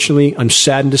 unfortunately, I'm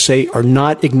saddened to say, are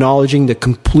not acknowledging the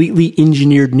completely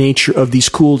engineered nature of these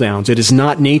cool downs. It is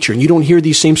not nature. And you don't hear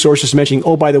these same sources mentioning,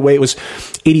 oh, by the way, it was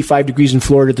 85 degrees in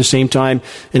Florida at the same time,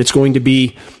 and it's going to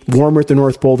be warmer at the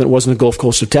North Pole than it was in the Gulf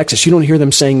Coast of Texas. You don't hear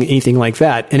them saying anything like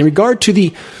that. And in regard to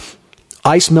the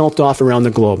ice melt-off around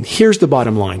the globe, here's the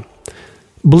bottom line.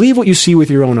 Believe what you see with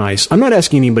your own eyes. I'm not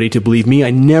asking anybody to believe me. I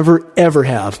never, ever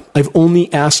have. I've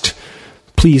only asked,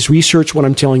 please research what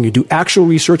I'm telling you. Do actual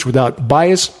research without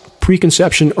bias,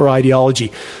 preconception, or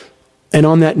ideology. And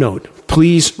on that note,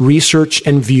 please research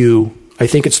and view, I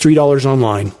think it's $3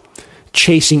 online,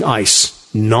 Chasing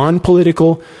Ice,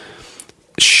 non-political,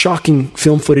 shocking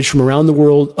film footage from around the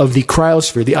world of the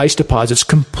cryosphere, the ice deposits,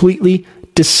 completely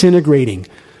disintegrating.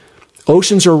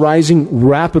 Oceans are rising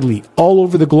rapidly all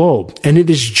over the globe, and it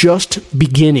is just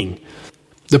beginning.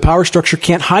 The power structure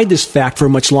can't hide this fact for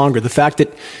much longer. The fact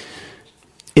that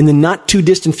in the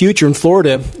not-too-distant future in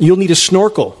Florida, you'll need a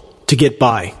snorkel to get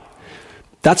by.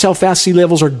 That's how fast sea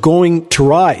levels are going to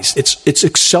rise. It's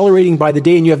accelerating by the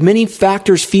day, and you have many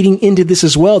factors feeding into this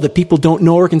as well that people don't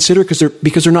know or consider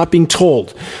because they're not being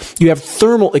told. You have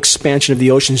thermal expansion of the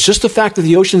oceans. Just the fact that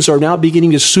the oceans are now beginning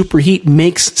to superheat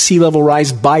makes sea level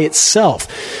rise by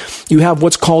itself. You have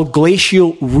what's called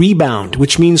glacial rebound,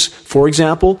 which means, for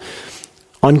example,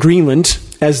 on Greenland,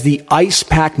 as the ice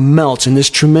pack melts and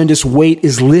this tremendous weight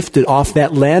is lifted off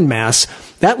that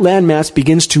landmass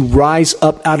begins to rise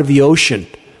up out of the ocean.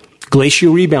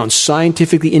 Glacial rebound,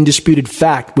 scientifically indisputed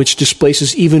fact, which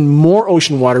displaces even more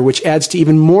ocean water, which adds to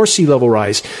even more sea level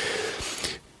rise.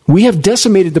 We have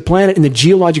decimated the planet in the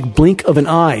geologic blink of an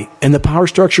eye, and the power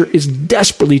structure is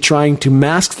desperately trying to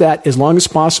mask that as long as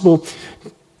possible,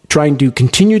 trying to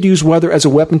continue to use weather as a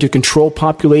weapon to control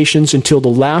populations until the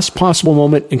last possible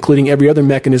moment, including every other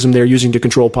mechanism they're using to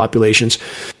control populations.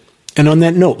 And on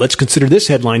that note, let's consider this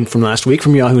headline from last week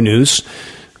from Yahoo News,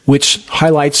 which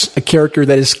highlights a character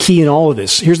that is key in all of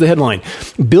this. Here's the headline.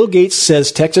 Bill Gates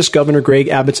says Texas Governor Greg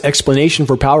Abbott's explanation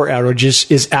for power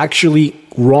outages is actually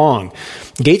wrong.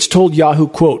 Gates told Yahoo,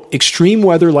 quote, extreme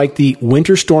weather like the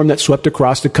winter storm that swept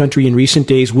across the country in recent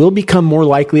days will become more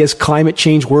likely as climate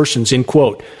change worsens, end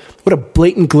quote. What a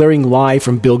blatant, glaring lie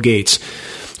from Bill Gates.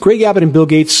 Greg Abbott and Bill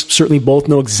Gates certainly both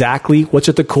know exactly what's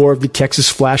at the core of the Texas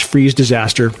flash freeze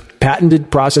disaster, patented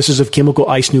processes of chemical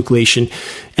ice nucleation,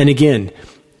 and again,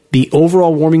 the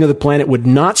overall warming of the planet would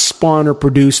not spawn or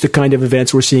produce the kind of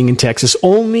events we're seeing in Texas.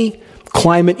 Only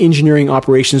climate engineering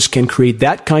operations can create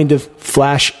that kind of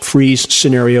flash freeze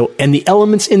scenario, and the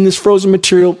elements in this frozen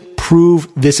material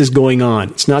prove this is going on.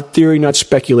 It's not theory, not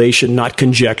speculation, not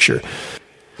conjecture.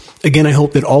 Again, I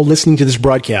hope that all listening to this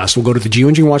broadcast will go to the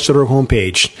geoengineeringwatch.org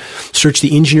homepage, search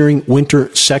the engineering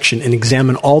winter section, and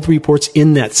examine all the reports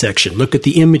in that section. Look at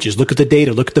the images, look at the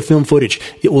data, look at the film footage.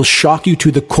 It will shock you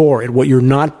to the core at what you're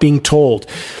not being told.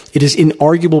 It is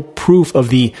inarguable proof of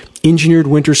the engineered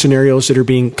winter scenarios that are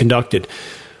being conducted.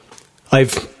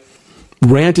 I've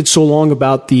ranted so long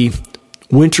about the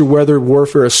winter weather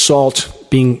warfare assault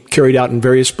being carried out in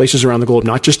various places around the globe,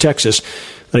 not just Texas,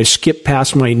 that I skipped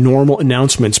past my normal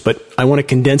announcements, but I want to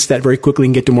condense that very quickly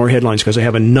and get to more headlines because I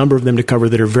have a number of them to cover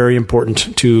that are very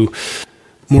important to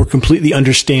more completely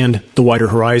understand the wider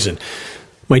horizon.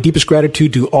 My deepest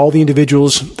gratitude to all the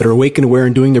individuals that are awake and aware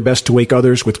and doing their best to wake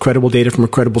others with credible data from a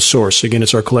credible source. Again,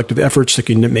 it's our collective efforts that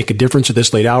can make a difference at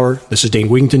this late hour. This is Dane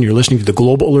Wigington. You're listening to the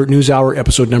Global Alert News Hour,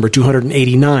 episode number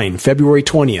 289, February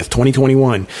 20th,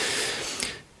 2021.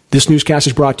 This newscast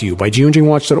is brought to you by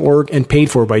geoengineeringwatch.org and paid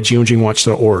for by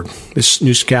geoengineeringwatch.org. This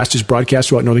newscast is broadcast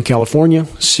throughout Northern California,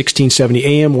 1670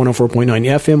 AM, 104.9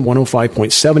 FM,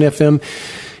 105.7 FM.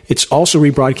 It's also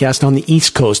rebroadcast on the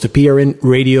East Coast, the PRN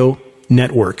Radio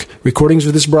Network. Recordings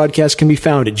of this broadcast can be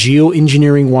found at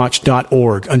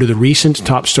geoengineeringwatch.org under the recent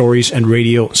top stories and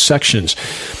radio sections.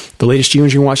 The latest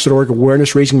geoengineeringwatch.org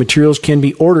awareness-raising materials can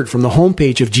be ordered from the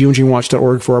homepage of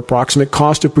geoengineeringwatch.org for approximate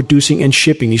cost of producing and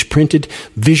shipping. These printed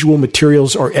visual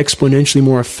materials are exponentially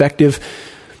more effective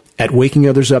at waking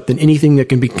others up than anything that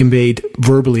can be conveyed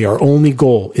verbally. Our only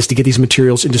goal is to get these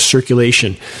materials into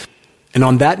circulation. And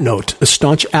on that note, a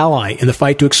staunch ally in the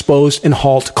fight to expose and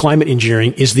halt climate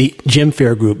engineering is the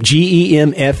GEMFAIR Group,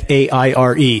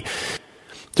 GEMFAIRE.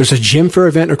 There's a GEMFAIR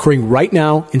event occurring right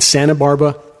now in Santa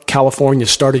Barbara, California.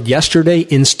 Started yesterday,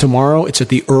 ends tomorrow. It's at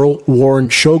the Earl Warren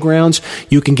Showgrounds.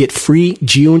 You can get free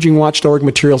geoengineeringwatch.org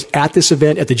materials at this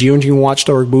event at the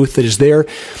geoengineeringwatch.org booth that is there.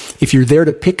 If you're there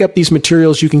to pick up these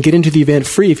materials, you can get into the event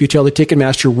free if you tell the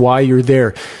Ticketmaster why you're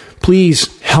there.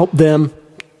 Please help them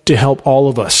to help all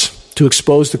of us to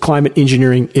expose the climate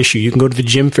engineering issue. You can go to the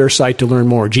GEMFAIR site to learn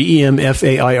more,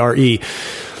 GEMFAIRE.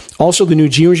 Also, the new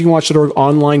geoengineeringwatch.org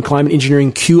online climate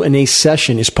engineering Q&A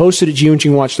session is posted at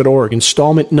geoengineeringwatch.org.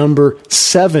 Installment number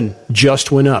 7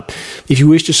 just went up. If you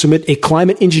wish to submit a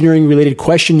climate engineering related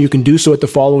question, you can do so at the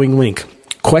following link,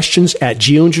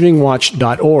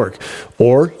 questions@geoengineeringwatch.org.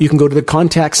 Or you can go to the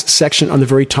contacts section on the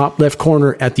very top left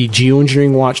corner at the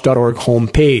geoengineeringwatch.org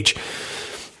homepage.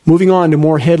 Moving on to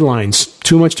more headlines.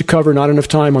 Too much to cover, not enough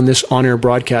time on this on-air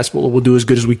broadcast, but we'll do as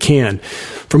good as we can.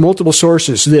 From multiple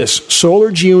sources, this, solar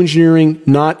geoengineering,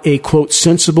 not a, quote,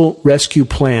 sensible rescue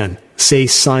plan, say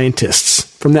scientists.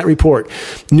 From that report,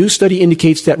 new study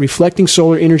indicates that reflecting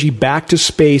solar energy back to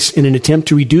space in an attempt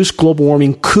to reduce global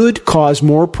warming could cause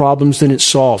more problems than it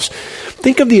solves.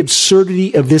 Think of the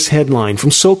absurdity of this headline from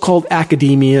so-called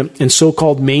academia and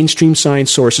so-called mainstream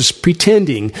science sources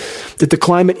pretending that the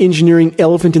climate engineering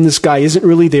elephant in the sky isn't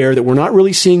really there, that we're not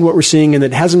really seeing what we're seeing, and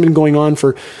that hasn't been going on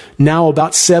for now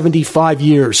about 75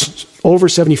 years, over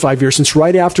 75 years, since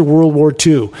right after World War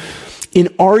II.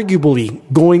 Inarguably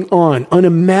going on,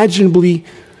 unimaginably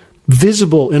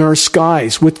visible in our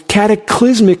skies with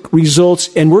cataclysmic results,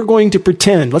 and we're going to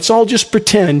pretend, let's all just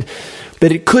pretend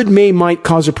that it might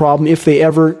cause a problem if they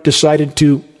ever decided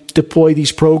to deploy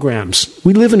these programs.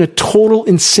 We live in a total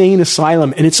insane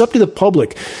asylum, and it's up to the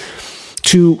public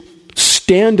to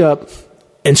stand up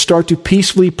and start to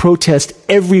peacefully protest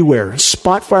everywhere.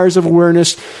 Spot fires of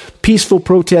awareness, peaceful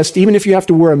protest, even if you have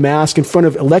to wear a mask in front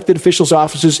of elected officials'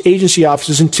 offices, agency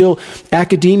offices, until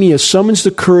academia summons the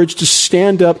courage to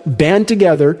stand up, band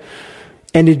together,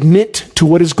 and admit to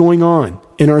what is going on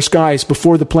in our skies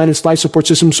before the planet's life support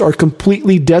systems are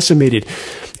completely decimated.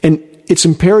 And it's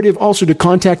imperative also to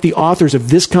contact the authors of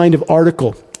this kind of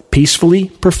article, peacefully,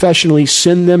 professionally,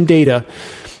 send them data,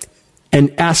 and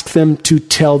ask them to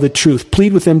tell the truth.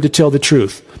 Plead with them to tell the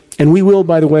truth. And we will,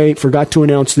 by the way, forgot to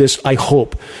announce this, I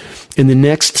hope, in the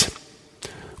next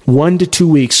 1 to 2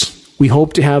 weeks, we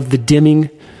hope to have the Dimming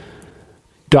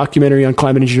documentary on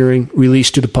climate engineering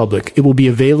released to the public. It will be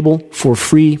available for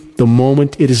free the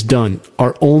moment it is done.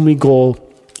 Our only goal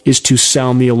is to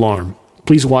sound the alarm.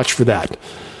 Please watch for that.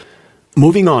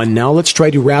 Moving on, now let's try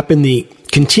to wrap in the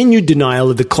continued denial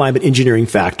of the climate engineering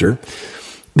factor,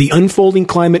 the unfolding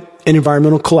climate and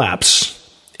environmental collapse,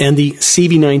 and the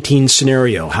CV-19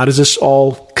 scenario. How does this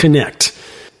all connect?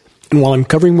 And while I'm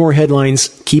covering more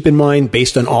headlines, keep in mind,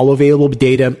 based on all available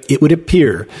data, it would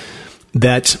appear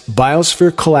that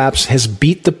biosphere collapse has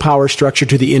beat the power structure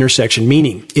to the intersection,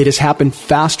 meaning it has happened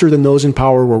faster than those in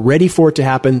power were ready for it to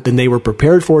happen, than they were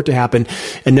prepared for it to happen,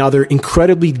 and now they're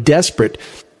incredibly desperate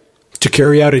to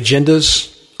carry out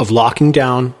agendas of locking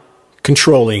down,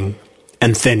 controlling,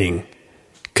 and thinning.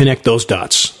 Connect those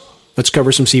dots. Let's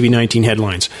cover some CV-19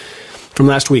 headlines. From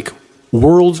last week,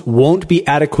 world won't be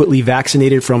adequately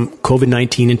vaccinated from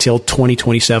COVID-19 until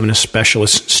 2027, a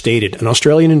specialist stated. An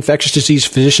Australian infectious disease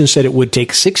physician said it would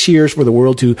take 6 years for the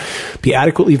world to be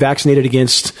adequately vaccinated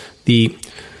against the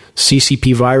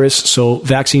CCP virus, so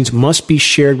vaccines must be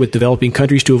shared with developing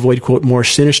countries to avoid, quote, more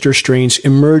sinister strains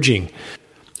emerging.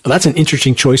 Well, that's an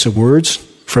interesting choice of words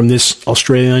from this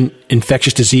Australian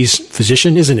infectious disease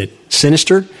physician, isn't it?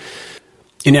 Sinister?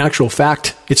 In actual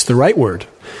fact, it's the right word.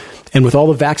 And with all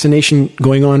the vaccination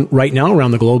going on right now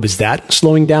around the globe, is that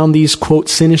slowing down these, quote,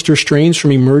 sinister strains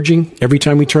from emerging every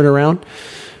time we turn around?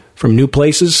 from new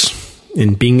places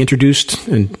and being introduced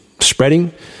and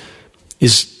spreading?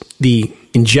 Is the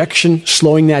injection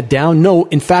slowing that down? No.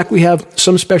 In fact, we have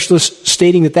some specialists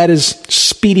stating that is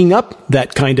speeding up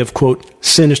that kind of, quote,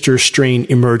 sinister strain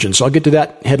emergence. I'll get to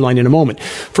that headline in a moment.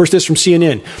 First, this from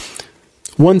CNN.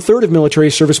 1/3 of military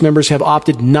service members have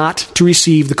opted not to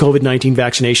receive the COVID-19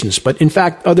 vaccinations. But in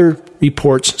fact, other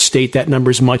reports state that number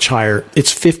is much higher.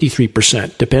 It's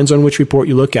 53%. Depends on which report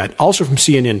you look at. Also from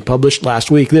CNN, published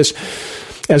last week, this: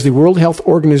 as the World Health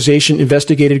Organization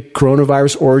investigated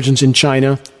coronavirus origins in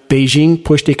China, Beijing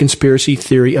pushed a conspiracy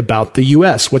theory about the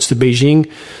U.S. What's the Beijing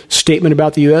statement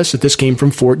about the U.S.? That this came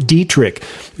from Fort Detrick.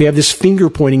 We have this finger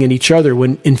pointing at each other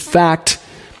when, in fact,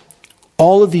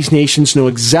 all of these nations know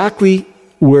exactly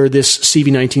where this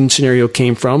CV-19 scenario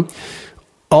came from.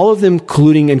 All of them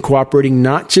colluding and cooperating,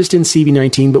 not just in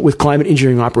CV-19, but with climate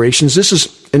engineering operations. This is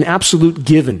an absolute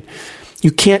given.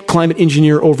 You can't climate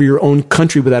engineer over your own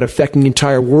country without affecting the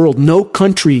entire world. No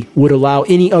country would allow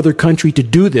any other country to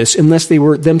do this unless they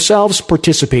were themselves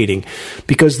participating,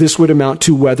 because this would amount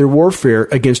to weather warfare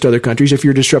against other countries if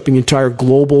you're disrupting the entire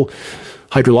global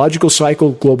hydrological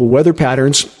cycle, global weather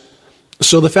patterns.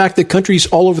 So the fact that countries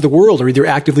all over the world are either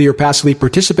actively or passively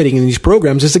participating in these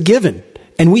programs is a given.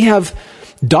 And we have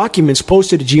documents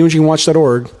posted at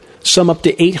geoengineeringwatch.org, some up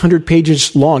to 800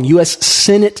 pages long, U.S.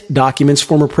 Senate documents,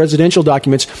 former presidential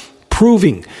documents,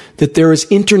 proving that there is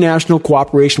international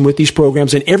cooperation with these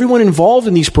programs, and everyone involved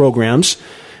in these programs,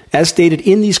 as stated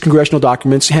in these congressional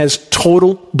documents, has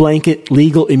total blanket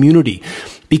legal immunity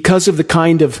because of the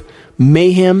kind of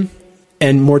mayhem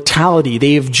and mortality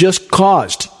they have just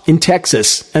caused in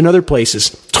Texas and other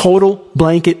places. Total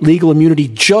blanket legal immunity,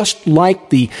 just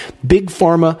like the big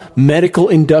pharma medical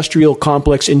industrial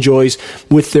complex enjoys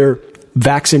with their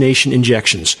vaccination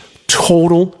injections.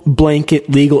 Total blanket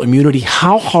legal immunity.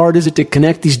 How hard is it to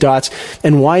connect these dots,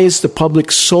 and why is the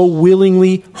public so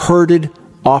willingly herded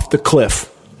off the cliff?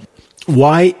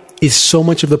 Why is so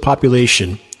much of the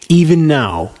population, even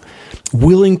now,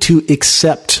 willing to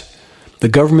accept the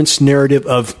government's narrative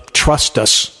of trust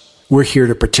us, we're here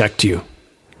to protect you?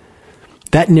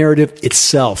 That narrative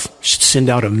itself should send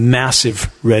out a massive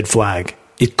red flag.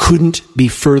 It couldn't be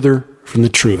further from the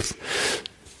truth.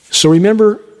 So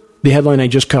remember the headline I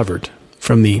just covered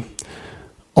from the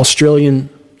Australian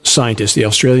scientist, the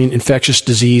Australian infectious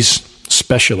disease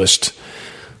specialist,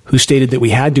 who stated that we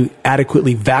had to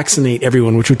adequately vaccinate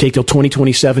everyone, which would take till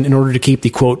 2027 in order to keep the,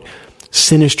 quote,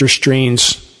 sinister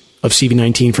strains of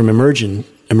CV-19 from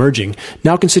emerging.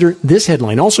 Now consider this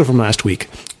headline, also from last week.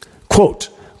 Quote,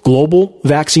 global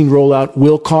vaccine rollout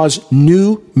will cause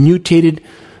new mutated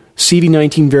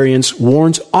CV-19 variants,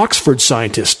 warns Oxford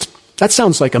scientist. That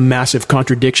sounds like a massive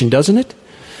contradiction, doesn't it?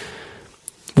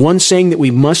 One saying that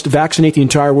we must vaccinate the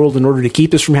entire world in order to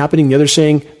keep this from happening. The other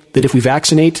saying that if we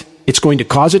vaccinate, it's going to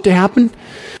cause it to happen.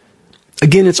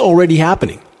 Again, it's already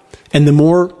happening. And the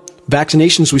more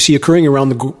vaccinations we see occurring around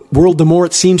the world, the more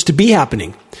it seems to be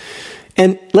happening.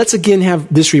 And let's again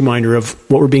have this reminder of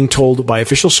what we're being told by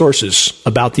official sources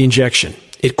about the injection.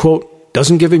 It, quote,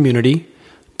 doesn't give immunity,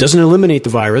 doesn't eliminate the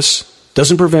virus,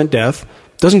 doesn't prevent death,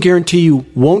 doesn't guarantee you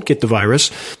won't get the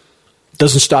virus,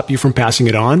 doesn't stop you from passing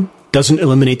it on, doesn't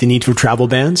eliminate the need for travel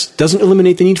bans, doesn't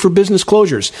eliminate the need for business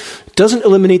closures, doesn't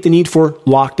eliminate the need for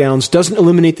lockdowns, doesn't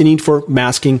eliminate the need for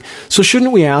masking. So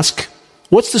shouldn't we ask,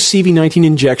 what's the CV-19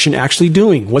 injection actually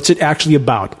doing? What's it actually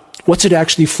about? What's it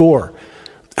actually for?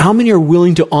 How many are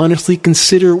willing to honestly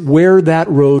consider where that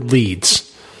road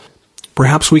leads?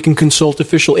 Perhaps we can consult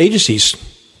official agencies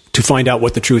to find out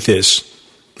what the truth is.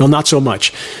 Well, not so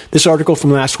much. This article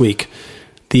from last week,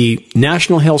 the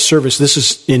National Health Service, this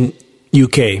is in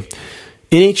UK,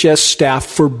 NHS staff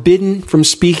forbidden from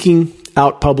speaking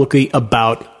out publicly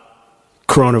about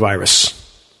coronavirus.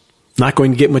 Not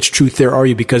going to get much truth there, are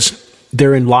you? Because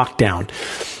they're in lockdown.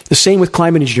 The same with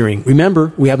climate engineering.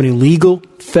 Remember, we have an illegal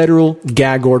federal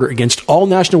gag order against all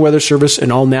National Weather Service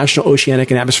and all National Oceanic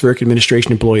and Atmospheric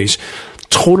Administration employees.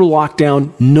 Total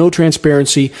lockdown, no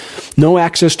transparency, no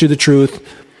access to the truth,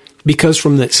 because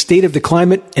from the state of the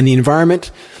climate and the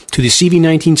environment to the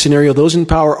CV-19 scenario, those in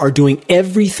power are doing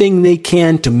everything they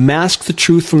can to mask the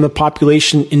truth from the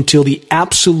population until the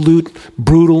absolute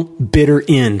brutal, bitter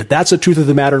end. That's the truth of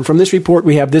the matter. And from this report,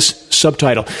 we have this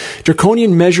subtitle: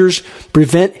 Draconian measures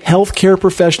prevent healthcare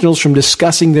professionals from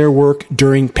discussing their work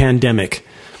during pandemic.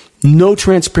 No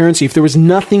transparency. If there was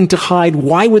nothing to hide,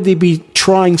 why would they be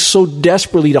trying so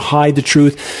desperately to hide the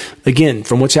truth? Again,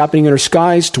 from what's happening in our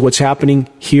skies to what's happening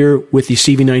here with the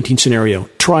CV-19 scenario.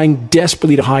 Trying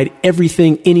desperately to hide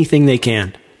everything, anything they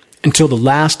can, until the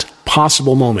last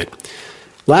possible moment.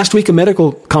 Last week, a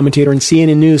medical commentator on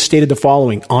CNN News stated the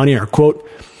following on air, quote,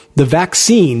 "The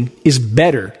vaccine is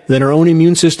better than our own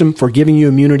immune system for giving you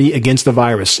immunity against the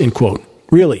virus," end quote.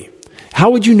 Really? How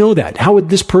would you know that? How would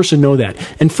this person know that?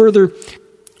 And further,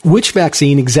 which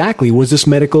vaccine exactly was this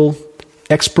medical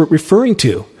expert referring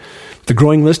to? The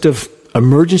growing list of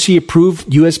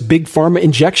emergency-approved U.S. big pharma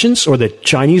injections, or the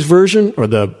Chinese version, or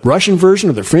the Russian version,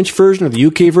 or the French version, or the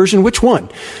UK version? Which one?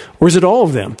 Or is it all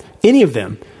of them? Any of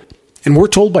them? And we're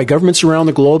told by governments around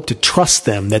the globe to trust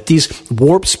them, that these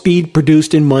warp speed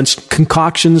produced in months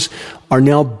concoctions are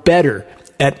now better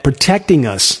at protecting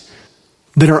us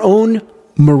than our own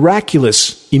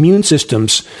miraculous immune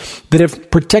systems that have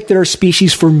protected our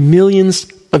species for millions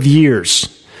of years.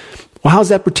 Well, how's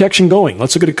that protection going?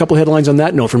 Let's look at a couple headlines on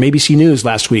that note from ABC News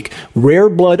last week. Rare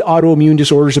blood autoimmune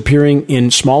disorders appearing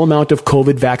in small amount of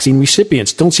COVID vaccine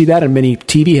recipients. Don't see that in many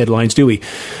TV headlines, do we?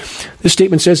 This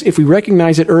statement says, if we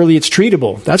recognize it early, it's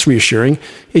treatable. That's reassuring.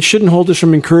 It shouldn't hold us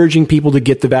from encouraging people to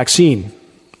get the vaccine.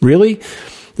 Really?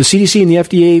 The CDC and the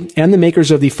FDA and the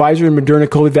makers of the Pfizer and Moderna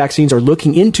COVID vaccines are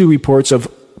looking into reports of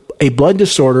a blood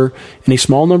disorder in a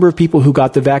small number of people who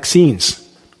got the vaccines.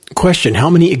 Question, how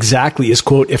many exactly is,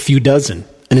 quote, a few dozen?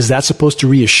 And is that supposed to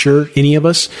reassure any of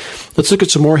us? Let's look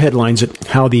at some more headlines at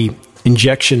how the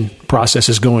injection process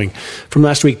is going. From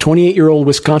last week, 28-year-old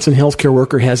Wisconsin healthcare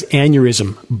worker has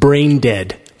aneurysm, brain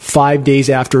dead, 5 days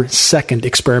after second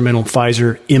experimental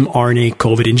Pfizer mRNA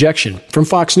COVID injection. From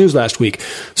Fox News last week,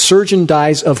 surgeon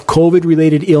dies of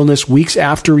COVID-related illness weeks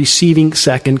after receiving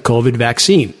second COVID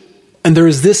vaccine. And there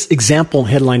is this example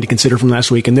headline to consider from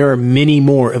last week, and there are many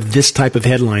more of this type of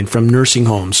headline from nursing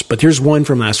homes. But here's one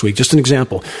from last week, just an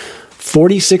example.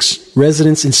 46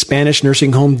 residents in Spanish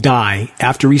nursing home die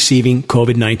after receiving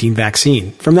COVID-19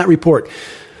 vaccine. From that report,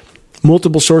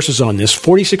 multiple sources on this.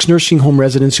 46 nursing home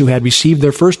residents who had received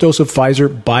their first dose of Pfizer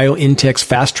BioNTech's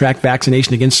fast-track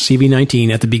vaccination against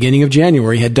CV-19 at the beginning of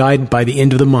January had died by the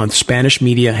end of the month, Spanish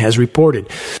media has reported.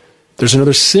 There's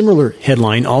another similar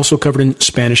headline also covered in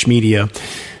Spanish media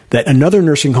that another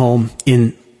nursing home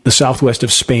in the southwest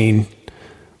of Spain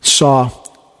saw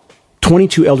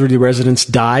 22 elderly residents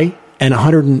die and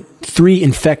 103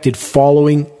 infected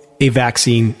following a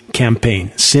vaccine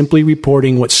campaign. Simply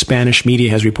reporting what Spanish media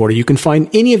has reported. You can find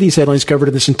any of these headlines covered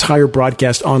in this entire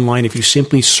broadcast online if you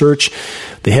simply search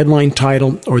the headline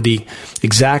title or the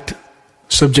exact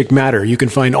subject matter. You can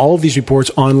find all of these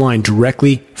reports online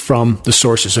directly from the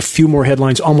sources. A few more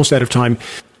headlines, almost out of time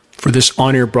for this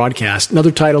on-air broadcast.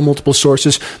 Another title, multiple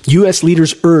sources. U.S.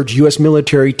 leaders urge U.S.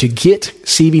 military to get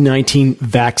CV-19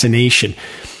 vaccination.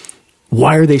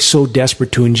 Why are they so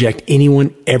desperate to inject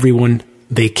anyone, everyone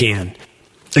they can?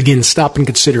 Again, stop and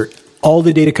consider all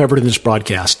the data covered in this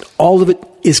broadcast. All of it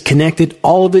is connected.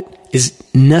 All of it is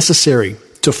necessary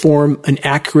to form an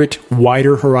accurate,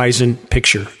 wider horizon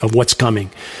picture of what's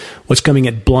coming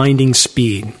at blinding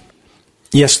speed.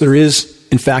 Yes, there is,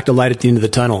 in fact, a light at the end of the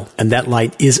tunnel, and that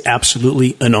light is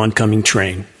absolutely an oncoming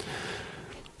train.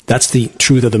 That's the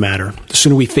truth of the matter. The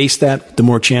sooner we face that, the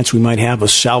more chance we might have of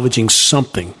salvaging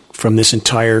something from this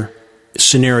entire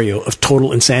scenario of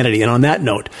total insanity. And on that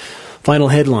note, final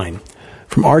headline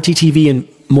from RTTV and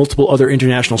multiple other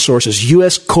international sources,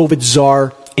 U.S. COVID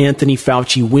czar Anthony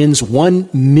Fauci wins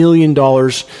 $1 million,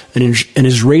 an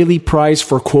Israeli prize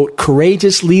for, quote,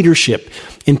 courageous leadership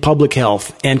in public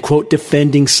health and, quote,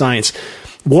 defending science.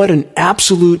 What an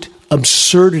absolute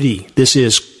absurdity this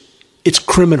is. It's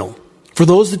criminal. For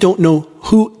those that don't know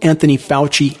who Anthony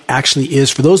Fauci actually is,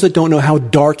 for those that don't know how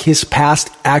dark his past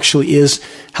actually is,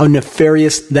 how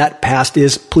nefarious that past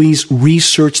is, please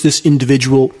research this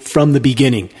individual from the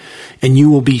beginning, and you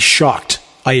will be shocked,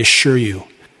 I assure you.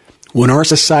 When our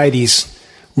societies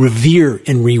revere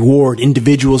and reward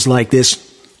individuals like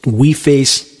this, we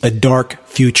face a dark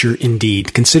future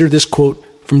indeed. Consider this quote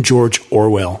from George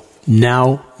Orwell,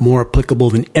 now more applicable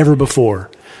than ever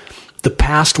before. The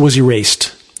past was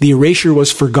erased. The erasure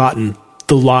was forgotten.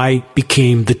 The lie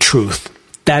became the truth.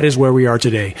 That is where we are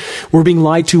today. We're being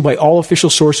lied to by all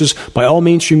official sources, by all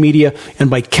mainstream media, and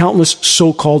by countless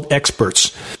so-called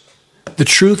experts. The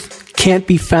truth can't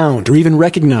be found or even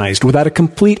recognized without a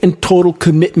complete and total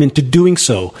commitment to doing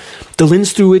so. The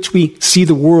lens through which we see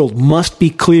the world must be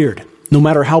cleared, no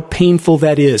matter how painful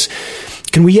that is.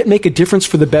 Can we yet make a difference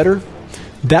for the better?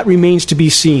 That remains to be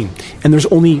seen, and there's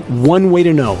only one way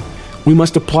to know. We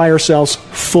must apply ourselves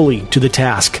fully to the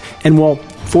task. And while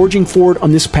forging forward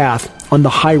on this path, on the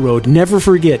high road, never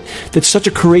forget that such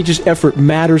a courageous effort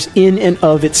matters in and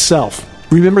of itself.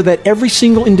 Remember that every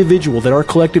single individual that our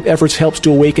collective efforts helps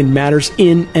to awaken matters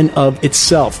in and of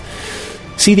itself.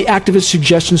 See the activist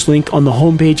suggestions link on the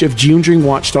homepage of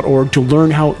geoengineeringwatch.org to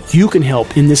learn how you can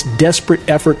help in this desperate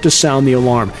effort to sound the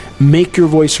alarm. Make your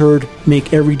voice heard.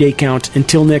 Make every day count.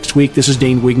 Until next week, this is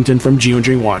Dane Wigington from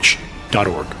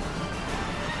geoengineeringwatch.org.